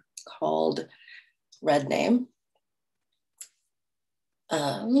called Red Name.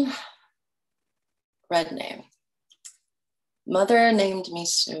 Red Name. Mother named me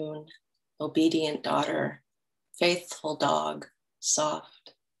soon, obedient daughter, faithful dog,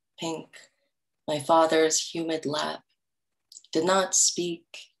 soft, pink, my father's humid lap, did not speak,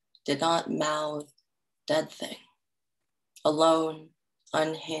 did not mouth, dead thing. Alone,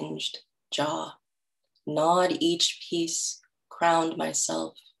 unhinged jaw, gnawed each piece, crowned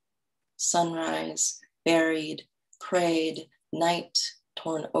myself. Sunrise, buried, prayed, night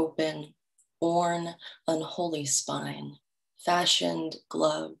torn open, worn, unholy spine, fashioned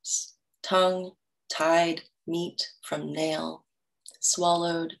gloves, tongue tied meat from nail,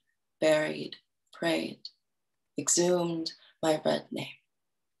 swallowed, buried, prayed, exhumed my red name.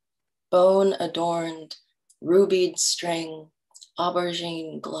 Bone adorned, rubied string,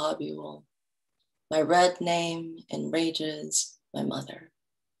 aubergine globule. My red name enrages my mother.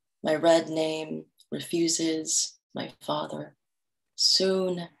 My red name refuses my father.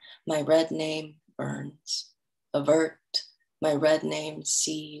 Soon my red name burns. Avert, my red name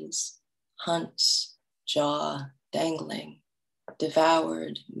sees, hunts, jaw dangling,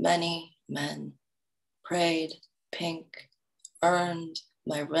 devoured many men, prayed pink, earned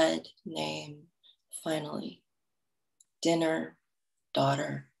my red name finally. Dinner,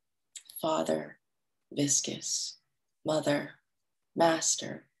 daughter, father, viscous, mother,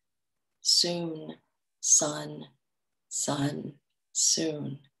 master, soon, son, son,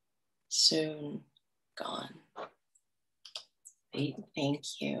 soon, soon gone.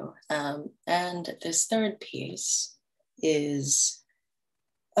 Thank you. And this third piece is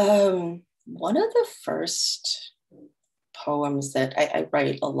one of the first poems that I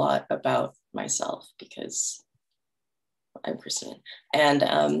write a lot about myself because I'm Christian.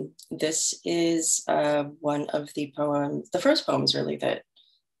 And this is one of the poems, the first poems really that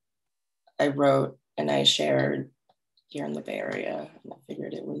I wrote and I shared here in the Bay Area. And I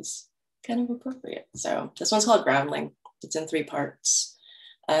figured it was kind of appropriate. So this one's called Groundling. It's in 3 parts.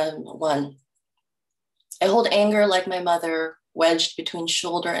 1, I hold anger like my mother, wedged between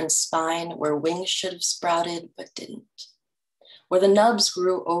shoulder and spine, where wings should have sprouted but didn't. Where the nubs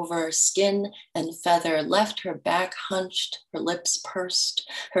grew over skin and feather, left her back hunched, her lips pursed,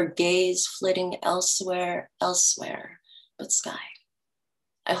 her gaze flitting elsewhere, elsewhere, but sky.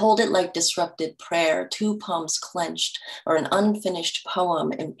 I hold it like disrupted prayer, 2 palms clenched, or an unfinished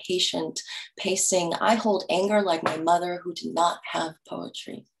poem, impatient, pacing. I hold anger like my mother who did not have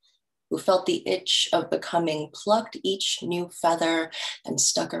poetry, who felt the itch of becoming, plucked each new feather and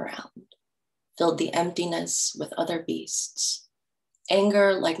stuck around, filled the emptiness with other beasts.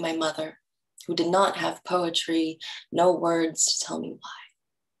 Anger like my mother, who did not have poetry, no words to tell me why.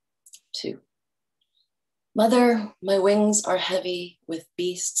 2. Mother, my wings are heavy with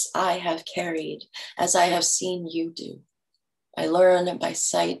beasts I have carried, as I have seen you do. I learn by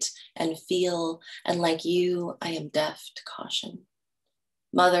sight and feel, and like you, I am deaf to caution.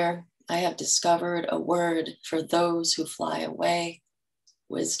 Mother, I have discovered a word for those who fly away,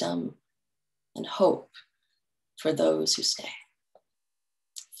 wisdom and hope for those who stay.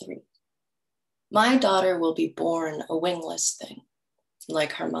 3. My daughter will be born a wingless thing,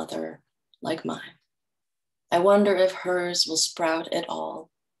 like her mother, like mine. I wonder if hers will sprout at all,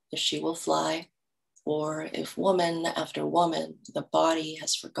 if she will fly, or if woman after woman, the body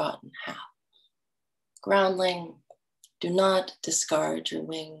has forgotten how. Groundling, do not discard your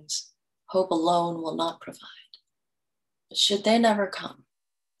wings. Hope alone will not provide. But should they never come,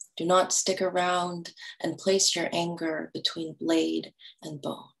 do not stick around and place your anger between blade and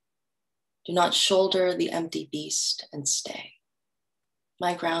bone. Do not shoulder the empty beast and stay.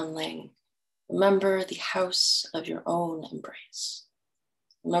 My groundling, remember the house of your own embrace.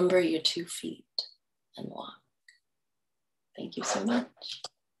 Remember your 2 feet and walk. Thank you so much.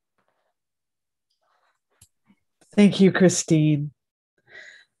 Thank you, Christine.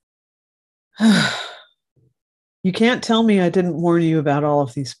 You can't tell me I didn't warn you about all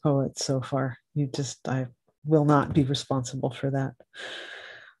of these poets so far. I will not be responsible for that.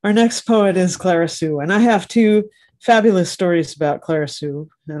 Our next poet is Clara Sue, and I have 2 fabulous stories about Clara Sue,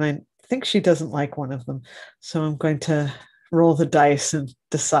 and I think she doesn't like one of them. So I'm going to roll the dice and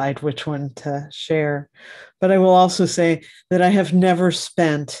decide which one to share. But I will also say that I have never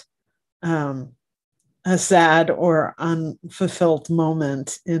spent a sad or unfulfilled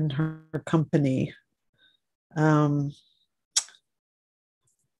moment in her company.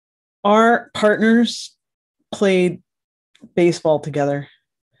 Our partners played baseball together,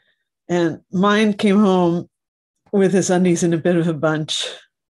 and mine came home with his undies in a bit of a bunch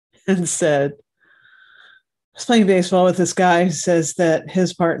and said, I was playing baseball with this guy who says that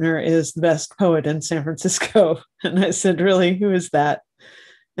his partner is the best poet in San Francisco. And I said, really, who is that?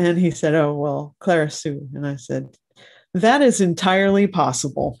 And he said, oh, well, Clara Sue. And I said, that is entirely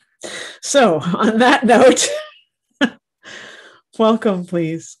possible. So on that note, welcome,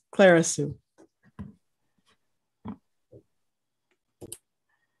 please, Clara Sue.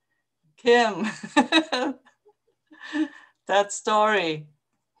 Kim, that story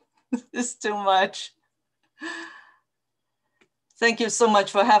is too much. Thank you so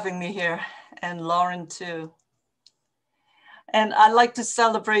much for having me here, and Lauren too. And I'd like to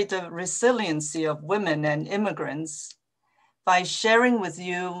celebrate the resiliency of women and immigrants by sharing with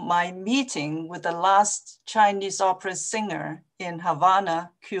you my meeting with the last Chinese opera singer in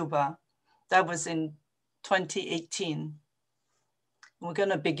Havana, Cuba. That was in 2018. We're going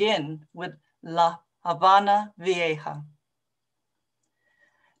to begin with La Habana Vieja.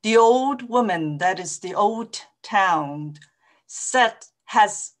 The old woman that is the old town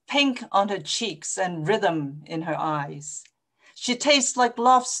has pink on her cheeks and rhythm in her eyes. She tastes like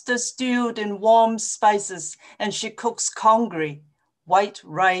lobster stewed in warm spices, and she cooks congri, white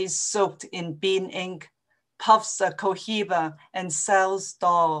rice soaked in bean ink, puffs a cohiba, and sells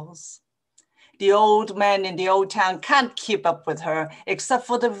dolls. The old man in the old town can't keep up with her, except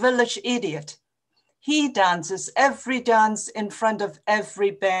for the village idiot. He dances every dance in front of every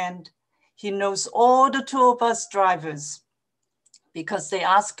band. He knows all the tour bus drivers because they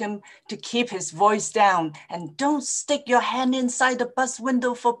ask him to keep his voice down and don't stick your hand inside the bus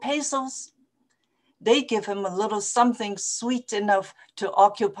window for pesos. They give him a little something sweet enough to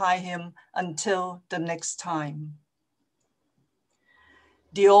occupy him until the next time.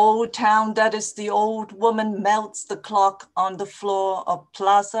 The old town that is the old woman melts the clock on the floor of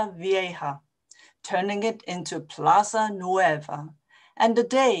Plaza Vieja, turning it into Plaza Nueva. And the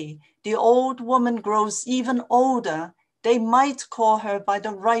day the old woman grows even older, they might call her by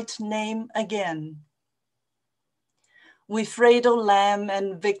the right name again. Wilfredo Lamb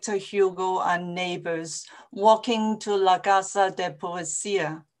and Victor Hugo are neighbors walking to La Casa de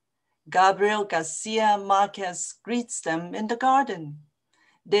Poesía. Gabriel Garcia Marquez greets them in the garden.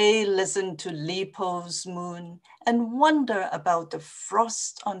 They listen to Lipo's moon and wonder about the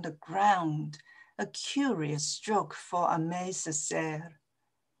frost on the ground, a curious stroke for Aimé Césaire.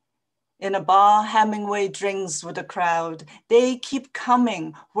 In a bar, Hemingway drinks with the crowd. They keep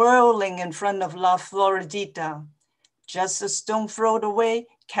coming, whirling in front of La Floridita. Just a stone's throw away,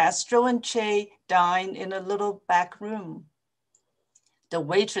 Castro and Che dine in a little back room. The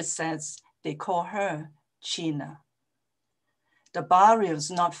waitress says they call her China. The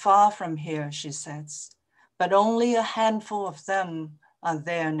barrio's not far from here, she says, but only a handful of them are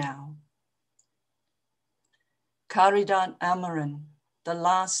there now. Caridad Amaran, the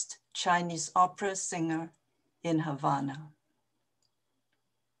last Chinese opera singer in Havana.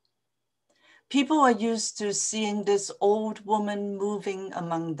 People are used to seeing this old woman moving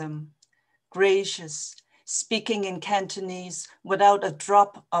among them, gracious, speaking in Cantonese without a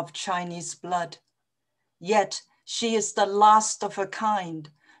drop of Chinese blood. Yet she is the last of her kind,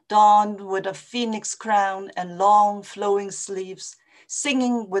 donned with a phoenix crown and long flowing sleeves,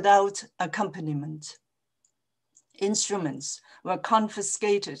 singing without accompaniment. Instruments were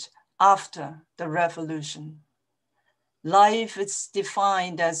confiscated after the revolution. Life is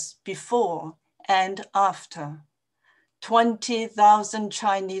defined as before and after. 20,000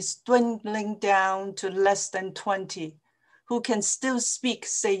 Chinese dwindling down to less than 20 who can still speak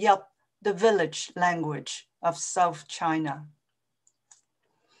Seyup, the village language of South China.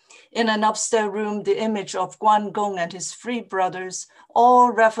 In an upstairs room, the image of Guan Gong and his three brothers,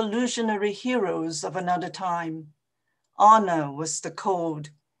 all revolutionary heroes of another time. Honor was the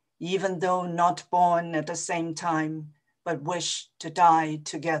code, even though not born at the same time, but wished to die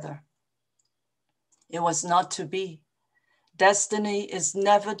together. It was not to be. Destiny is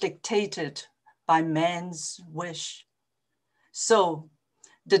never dictated by man's wish. So,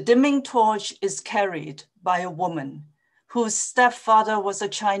 the dimming torch is carried by a woman whose stepfather was a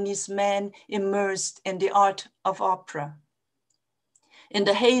Chinese man immersed in the art of opera. In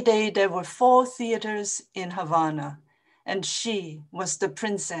the heyday, there were 4 theaters in Havana, and she was the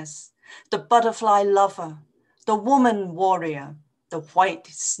princess, the butterfly lover, the woman warrior, the white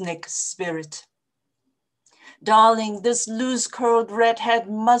snake spirit. Darling, this loose-curled redhead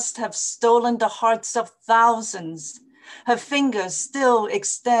must have stolen the hearts of thousands. Her fingers still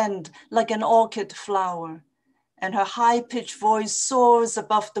extend like an orchid flower, and her high-pitched voice soars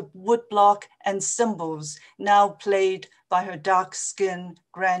above the woodblock and cymbals now played by her dark-skinned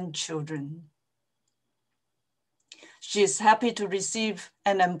grandchildren. She is happy to receive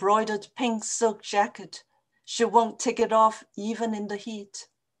an embroidered pink silk jacket. She won't take it off even in the heat.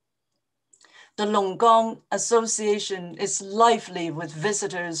 The Longgong Association is lively with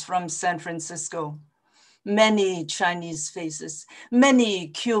visitors from San Francisco. Many Chinese faces, many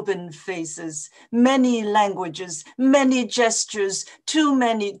Cuban faces, many languages, many gestures, too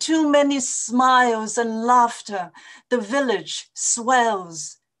many smiles and laughter. The village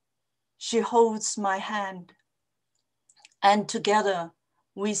swells. She holds my hand, and together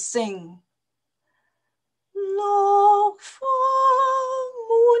we sing. 落花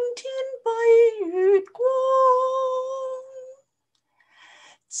滿天蔽月光，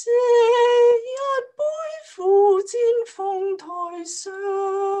這一杯苦煎鳳台上，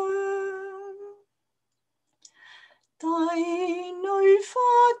帝女花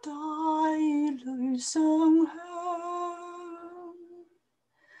帶淚上香，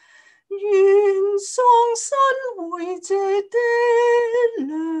願喪身會謝的亮。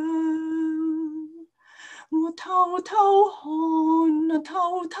我偷偷看，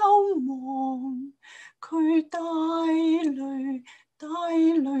偷偷望，佢帶淚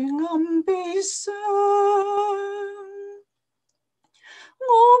暗悲傷。我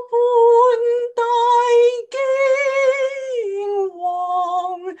半大驚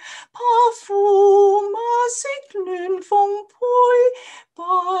惶，怕駙馬色亂鳳配，不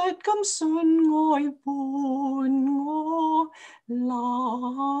甘信愛伴我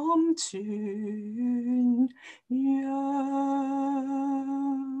攬全羊。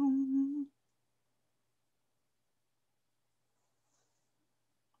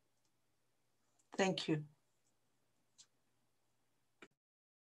Thank you.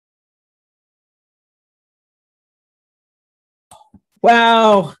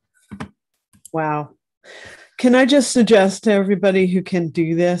 Wow. Wow. Can I just suggest to everybody who can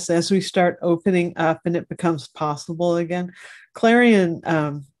do this as we start opening up and it becomes possible again? Clarion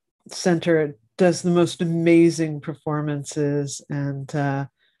Center does the most amazing performances, and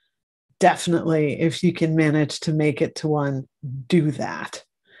definitely if you can manage to make it to one, do that.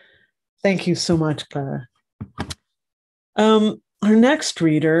 Thank you so much, Clara. Our next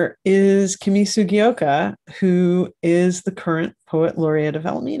reader is Kimi Sugioka, who is the current Poet Laureate of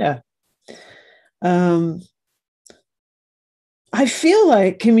Alameda. I feel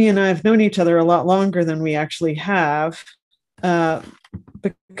like Kimi and I have known each other a lot longer than we actually have,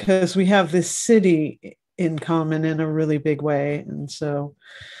 because we have this city in common in a really big way. And so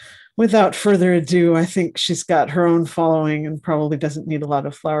without further ado, I think she's got her own following and probably doesn't need a lot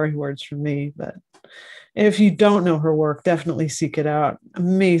of flowery words from me. But if you don't know her work, definitely seek it out.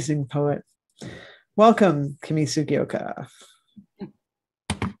 Amazing poet. Welcome, Kimi Sugioka.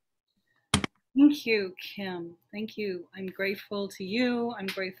 Thank you, Kim. Thank you. I'm grateful to you. I'm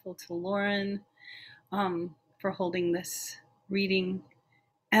grateful to Lauren for holding this reading.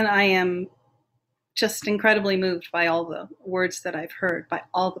 And I am just incredibly moved by all the words that I've heard, by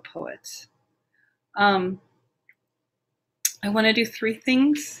all the poets. I want to do 3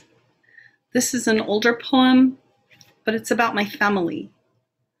 things. This is an older poem, but it's about my family,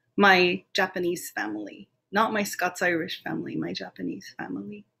 my Japanese family, not my Scots-Irish family, my Japanese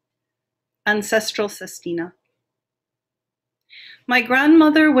family. Ancestral Sestina. My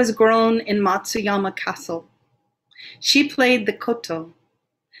grandmother was grown in Matsuyama Castle. She played the koto,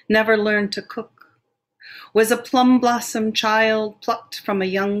 never learned to cook, was a plum blossom child plucked from a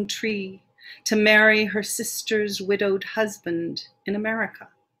young tree to marry her sister's widowed husband in America.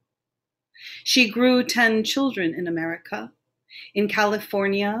 She grew 10 children in America, in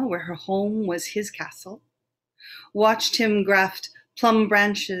California, where her home was his castle, watched him graft plum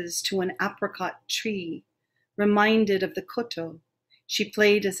branches to an apricot tree, reminded of the koto she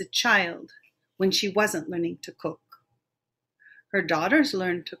played as a child when she wasn't learning to cook. Her daughters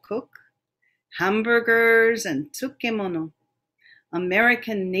learned to cook, hamburgers and tsukemono,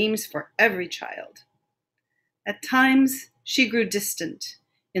 American names for every child. At times, she grew distant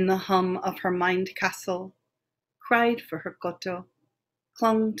in the hum of her mind castle, cried for her koto,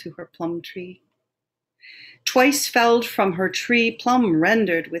 clung to her plum tree. Twice felled from her tree, plum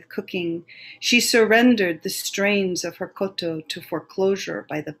rendered with cooking, she surrendered the strains of her koto to foreclosure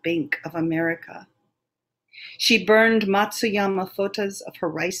by the Bank of America. She burned Matsuyama photos of her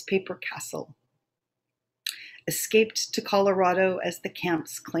rice paper castle, escaped to Colorado as the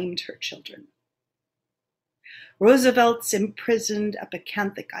camps claimed her children. Roosevelt's imprisoned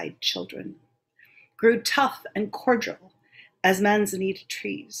epicanthic-eyed children grew tough and cordial as manzanita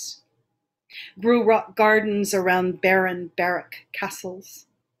trees, grew rock gardens around barren barrack castles,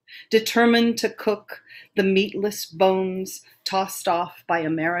 determined to cook the meatless bones tossed off by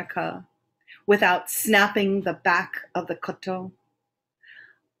America without snapping the back of the koto.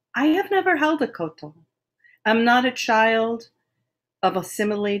 I have never held a koto. I'm not a child of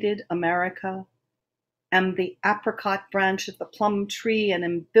assimilated America. Am the apricot branch of the plum tree, an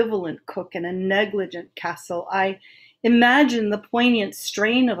ambivalent cook and a negligent castle. I imagine the poignant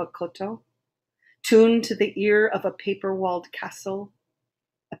strain of a koto, tuned to the ear of a paper-walled castle,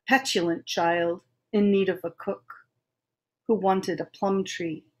 a petulant child in need of a cook, who wanted a plum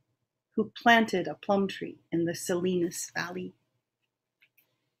tree, who planted a plum tree in the Salinas Valley.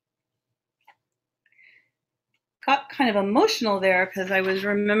 Got kind of emotional there because I was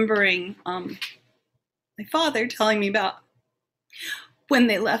remembering my father telling me about when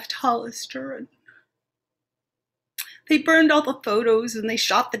they left Hollister. And they burned all the photos and they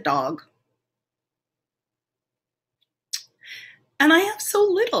shot the dog. And I have so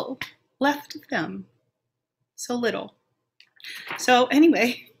little left of them. So little. So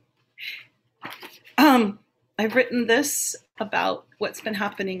anyway, I've written this about what's been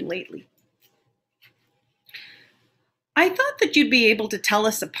happening lately. I thought that you'd be able to tell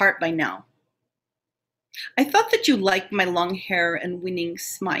us apart by now. I thought that you liked my long hair and winning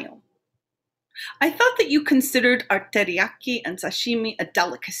smile. I thought that you considered our teriyaki and sashimi a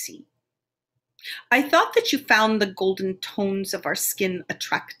delicacy. I thought that you found the golden tones of our skin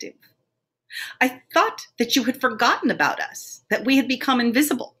attractive. I thought that you had forgotten about us, that we had become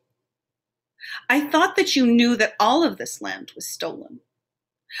invisible. I thought that you knew that all of this land was stolen.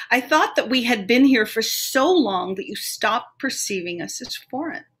 I thought that we had been here for so long that you stopped perceiving us as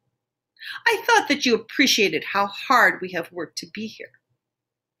foreign. I thought that you appreciated how hard we have worked to be here.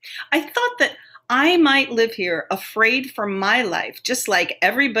 I thought that I might live here afraid for my life, just like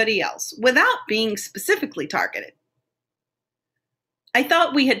everybody else, without being specifically targeted. I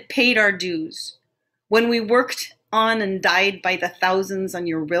thought we had paid our dues when we worked on and died by the thousands on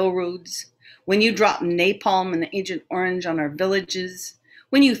your railroads, when you dropped napalm and Agent Orange on our villages,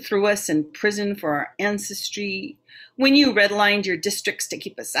 when you threw us in prison for our ancestry, when you redlined your districts to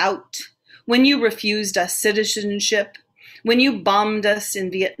keep us out, when you refused us citizenship, when you bombed us in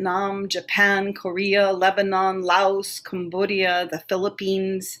Vietnam, Japan, Korea, Lebanon, Laos, Cambodia, the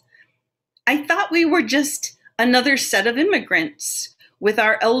Philippines. I thought we were just another set of immigrants, with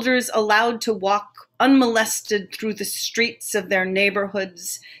our elders allowed to walk unmolested through the streets of their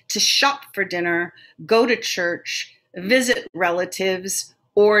neighborhoods, to shop for dinner, go to church, visit relatives,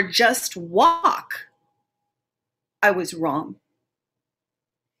 or just walk. I was wrong.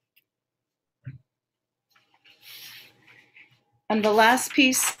 And the last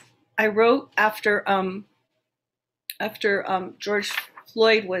piece I wrote after George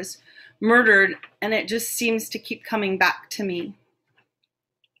Floyd was murdered, and it just seems to keep coming back to me.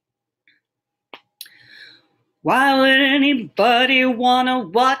 Why would anybody want to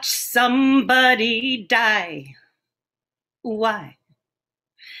watch somebody die? Why?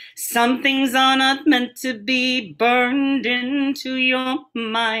 Some things are not meant to be burned into your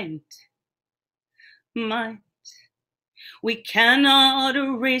mind. We cannot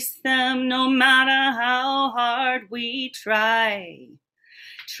erase them no matter how hard we try.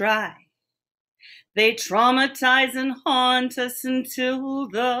 They traumatize and haunt us until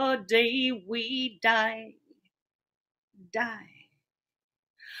the day we die.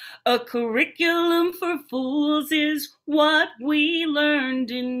 A curriculum for fools is what we learned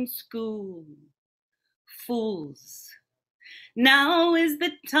in school. Fools. Now is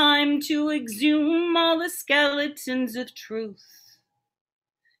the time to exhume all the skeletons of truth.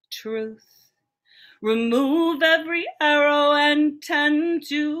 Remove every arrow and tend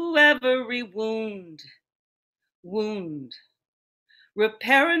to every wound.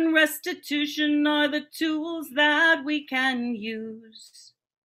 Repair and restitution are the tools that we can use.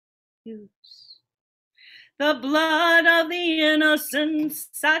 The blood of the innocent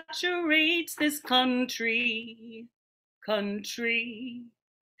saturates this country.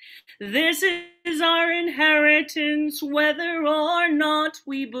 This is our inheritance, whether or not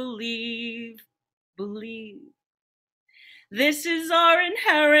we believe. This is our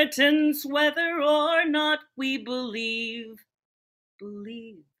inheritance, whether or not we believe.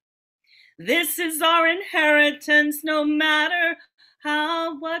 This is our inheritance, no matter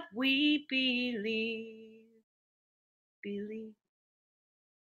what we believe.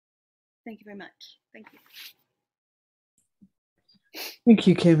 Thank you very much. Thank you. Thank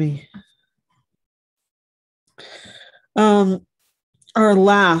you, Kimi. Our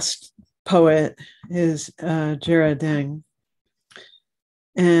last poet is Jireh Deng.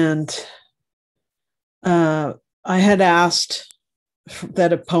 And I had asked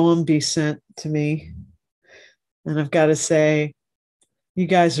that a poem be sent to me. And I've got to say, you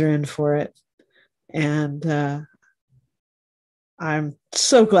guys are in for it. And I'm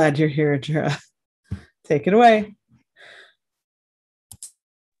so glad you're here, Jireh. Take it away.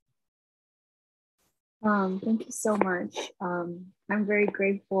 Thank you so much. I'm very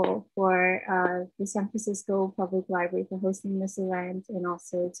grateful for the San Francisco Public Library for hosting this event, and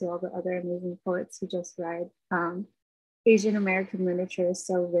also to all the other amazing poets who just read. Asian American literature is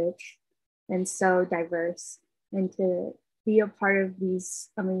so rich and so diverse, and to be a part of these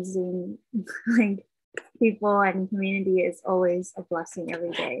amazing people and community is always a blessing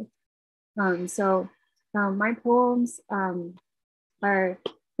every day. My poems are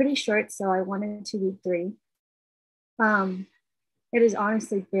pretty short, so I wanted to read 3. It has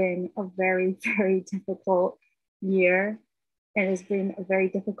honestly been a very, very difficult year. It has been a very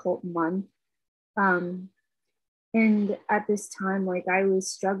difficult month. And at this time, I was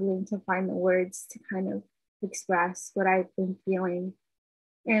struggling to find the words to kind of express what I've been feeling.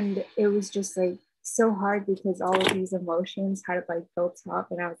 And it was just so hard because all of these emotions had built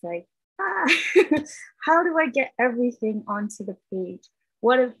up, and I was like, how do I get everything onto the page?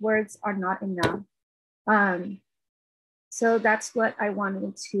 What if words are not enough? So that's what I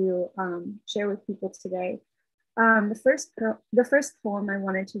wanted to share with people today. The first poem I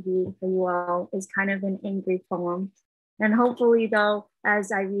wanted to read for you all is kind of an angry poem. And hopefully though,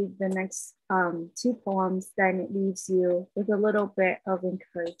 as I read the next 2 poems, then it leaves you with a little bit of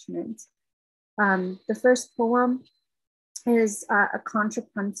encouragement. The first poem is a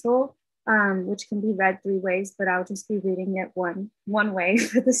contrapuntal, which can be read 3 ways, but I'll just be reading it one way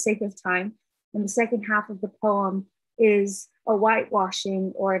for the sake of time. And the second half of the poem is a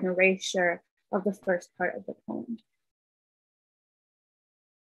whitewashing or an erasure of the first part of the poem.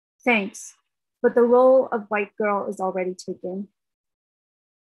 Thanks, but the role of white girl is already taken.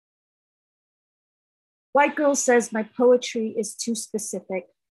 White girl says my poetry is too specific.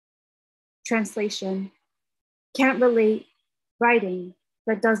 Translation, can't relate writing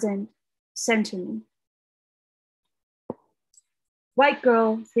that doesn't center me. White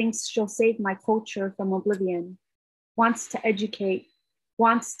girl thinks she'll save my culture from oblivion, wants to educate,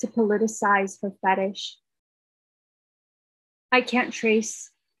 wants to politicize her fetish. I can't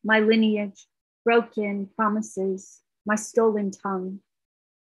trace my lineage, broken promises, my stolen tongue.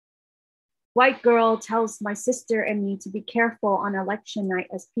 White girl tells my sister and me to be careful on election night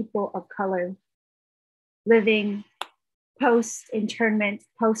as people of color, living post-internment,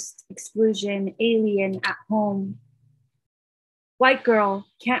 post-exclusion, alien at home. White girl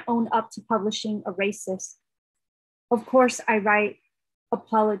can't own up to publishing a racist. Of course I write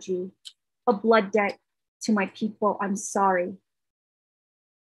apology, a blood debt to my people, I'm sorry.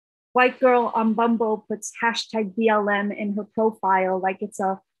 White girl on Bumble puts hashtag BLM in her profile like it's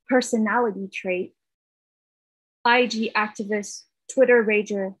a personality trait. IG activist, Twitter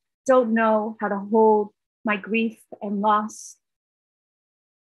rager, don't know how to hold my grief and loss.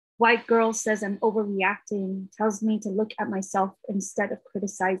 White girl says I'm overreacting, tells me to look at myself instead of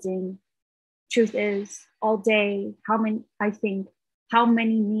criticizing. Truth is, all day, how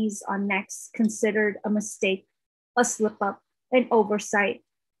many knees on necks considered a mistake, a slip up, an oversight.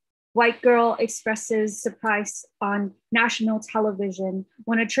 White girl expresses surprise on national television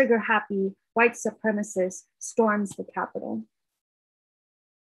when a trigger happy white supremacist storms the Capitol.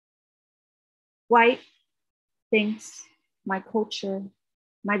 White thinks my culture,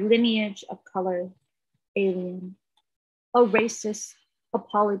 my lineage of color, alien. A racist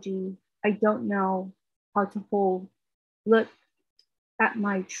apology I don't know how to hold. Look at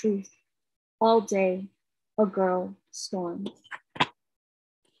my truth. All day, a girl storms.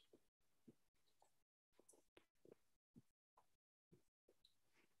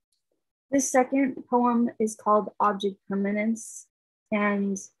 This second poem is called Object Permanence.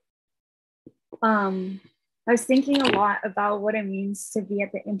 And I was thinking a lot about what it means to be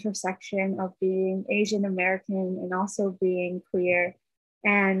at the intersection of being Asian American and also being queer.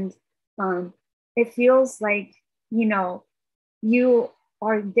 And it feels like, you know, you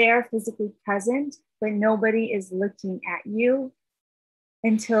are there physically present, but nobody is looking at you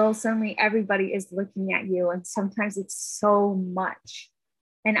until suddenly everybody is looking at you. And sometimes it's so much.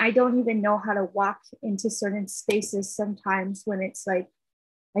 And I don't even know how to walk into certain spaces sometimes when it's like,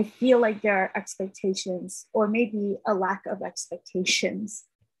 I feel like there are expectations or maybe a lack of expectations,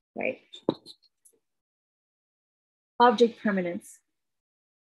 right? Object permanence.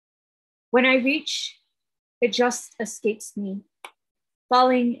 When I reach, it just escapes me,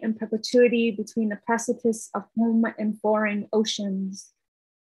 falling in perpetuity between the precipice of home and foreign oceans.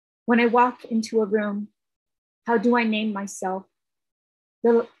 When I walk into a room, how do I name myself?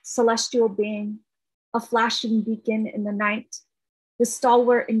 The celestial being, a flashing beacon in the night, the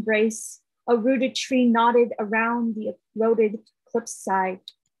stalwart embrace, a rooted tree knotted around the eroded cliffside,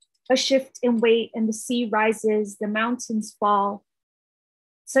 a shift in weight and the sea rises, the mountains fall.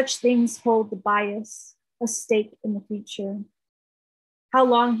 Such things hold the bias, a stake in the future. How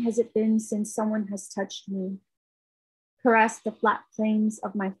long has it been since someone has touched me? Caressed the flat plains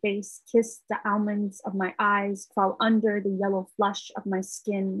of my face, kissed the almonds of my eyes, crawl under the yellow flesh of my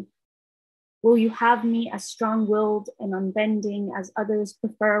skin. Will you have me as strong-willed and unbending as others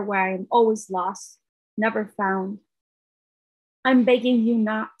prefer, where I am always lost, never found? I'm begging you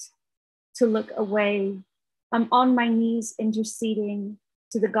not to look away. I'm on my knees interceding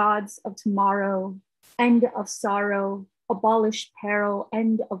to the gods of tomorrow, end of sorrow, abolish peril,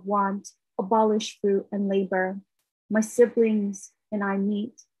 end of want, abolish fruit and labor. My siblings and I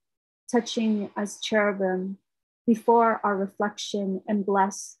meet, touching as cherubim before our reflection and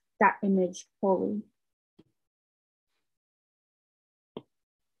bless that image wholly.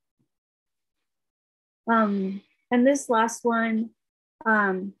 And this last one,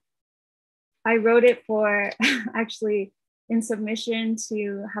 I wrote it for actually in submission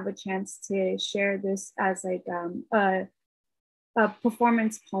to have a chance to share this as like a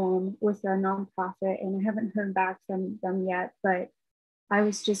performance poem with a nonprofit, and I haven't heard back from them yet, but I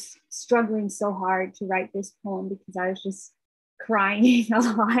was just struggling so hard to write this poem because I was just crying a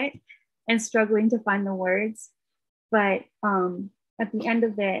lot and struggling to find the words. But at the end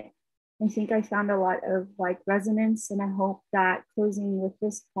of it, I think I found a lot of like resonance, and I hope that closing with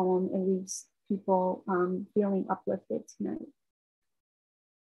this poem, it leaves people feeling uplifted tonight.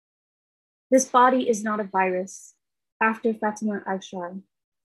 This body is not a virus. After Fatima Aishar.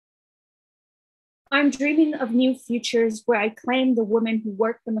 I'm dreaming of new futures where I claim the women who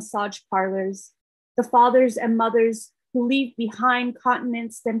work the massage parlors, the fathers and mothers who leave behind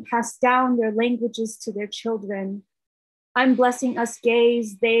continents, then pass down their languages to their children. I'm blessing us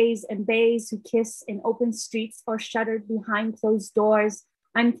gays, theys, and bays who kiss in open streets or shuttered behind closed doors.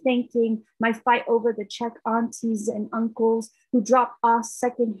 I'm thanking my fight over the Czech aunties and uncles who drop off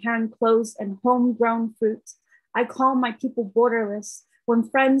secondhand clothes and homegrown fruit. I call my people borderless. When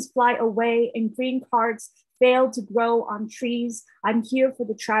friends fly away and green cards fail to grow on trees, I'm here for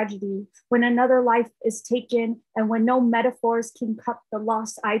the tragedy. When another life is taken and when no metaphors can cup the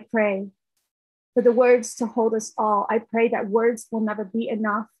loss, I pray for the words to hold us all. I pray that words will never be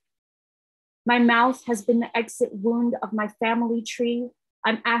enough. My mouth has been the exit wound of my family tree.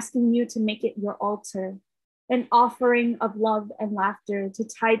 I'm asking you to make it your altar, an offering of love and laughter to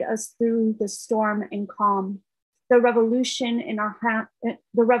tide us through the storm and calm. The revolution in our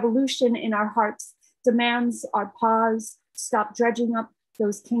hearts demands our pause. Stop dredging up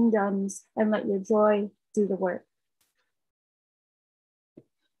those kingdoms and let your joy do the work.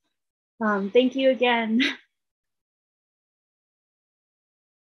 Thank you again.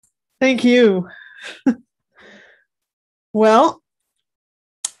 Thank you. Well,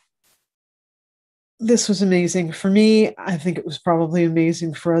 this was amazing for me. I think it was probably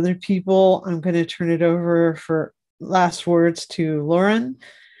amazing for other people. I'm going to turn it over for last words to Lauren.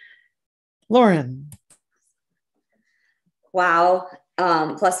 Lauren. Wow.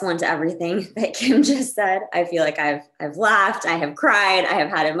 +1 to everything that Kim just said. I feel like I've laughed, I have cried, I have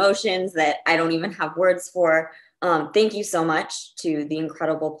had emotions that I don't even have words for. Thank you so much to the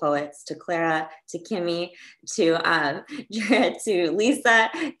incredible poets, to Clara, to Kimi, to Jireh, to Luisa,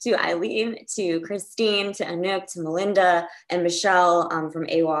 to Aileen, to Christine, to Anouk, to Melinda, and Michelle from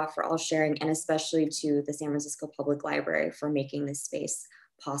AWA for all sharing, and especially to the San Francisco Public Library for making this space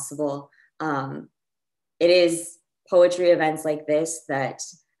possible. It is poetry events like this that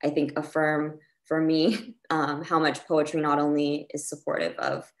I think affirm for me how much poetry not only is supportive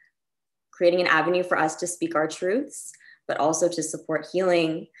of creating an avenue for us to speak our truths, but also to support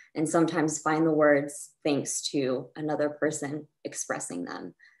healing and sometimes find the words thanks to another person expressing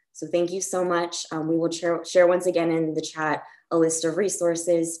them. So thank you so much. We will share once again in the chat a list of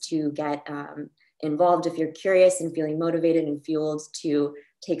resources to get involved if you're curious and feeling motivated and fueled to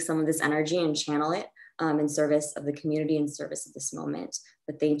take some of this energy and channel it in service of the community, in service of this moment.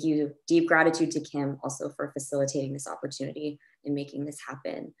 But thank you, deep gratitude to Kim also for facilitating this opportunity and making this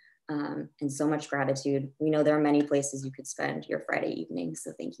happen. And so much gratitude. We know there are many places you could spend your Friday evening,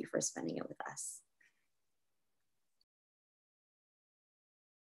 so thank you for spending it with us.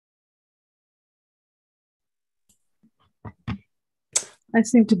 I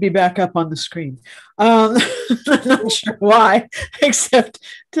seem to be back up on the screen. I'm not sure why, except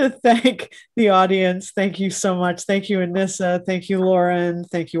to thank the audience. Thank you so much. Thank you, Anissa. Thank you, Lauren.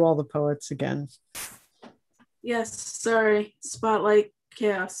 Thank you, all the poets again. Yes, sorry, spotlight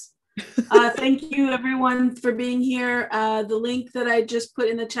chaos. Thank you everyone for being here. The link that I just put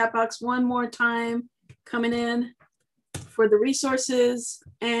in the chat box one more time, coming in for the resources,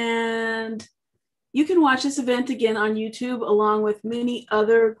 and you can watch this event again on YouTube along with many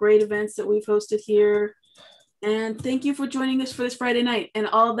other great events that we've hosted here. And thank you for joining us for this Friday night. And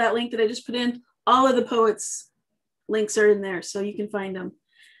all of that link that I just put in, all of the poets links are in there, so you can find them.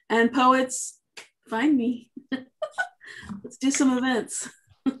 And poets, find me. Let's do some events.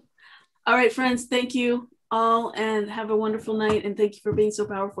 All right, friends, thank you all and have a wonderful night. And thank you for being so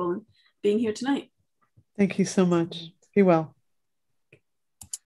powerful and being here tonight. Thank you so much. Be well.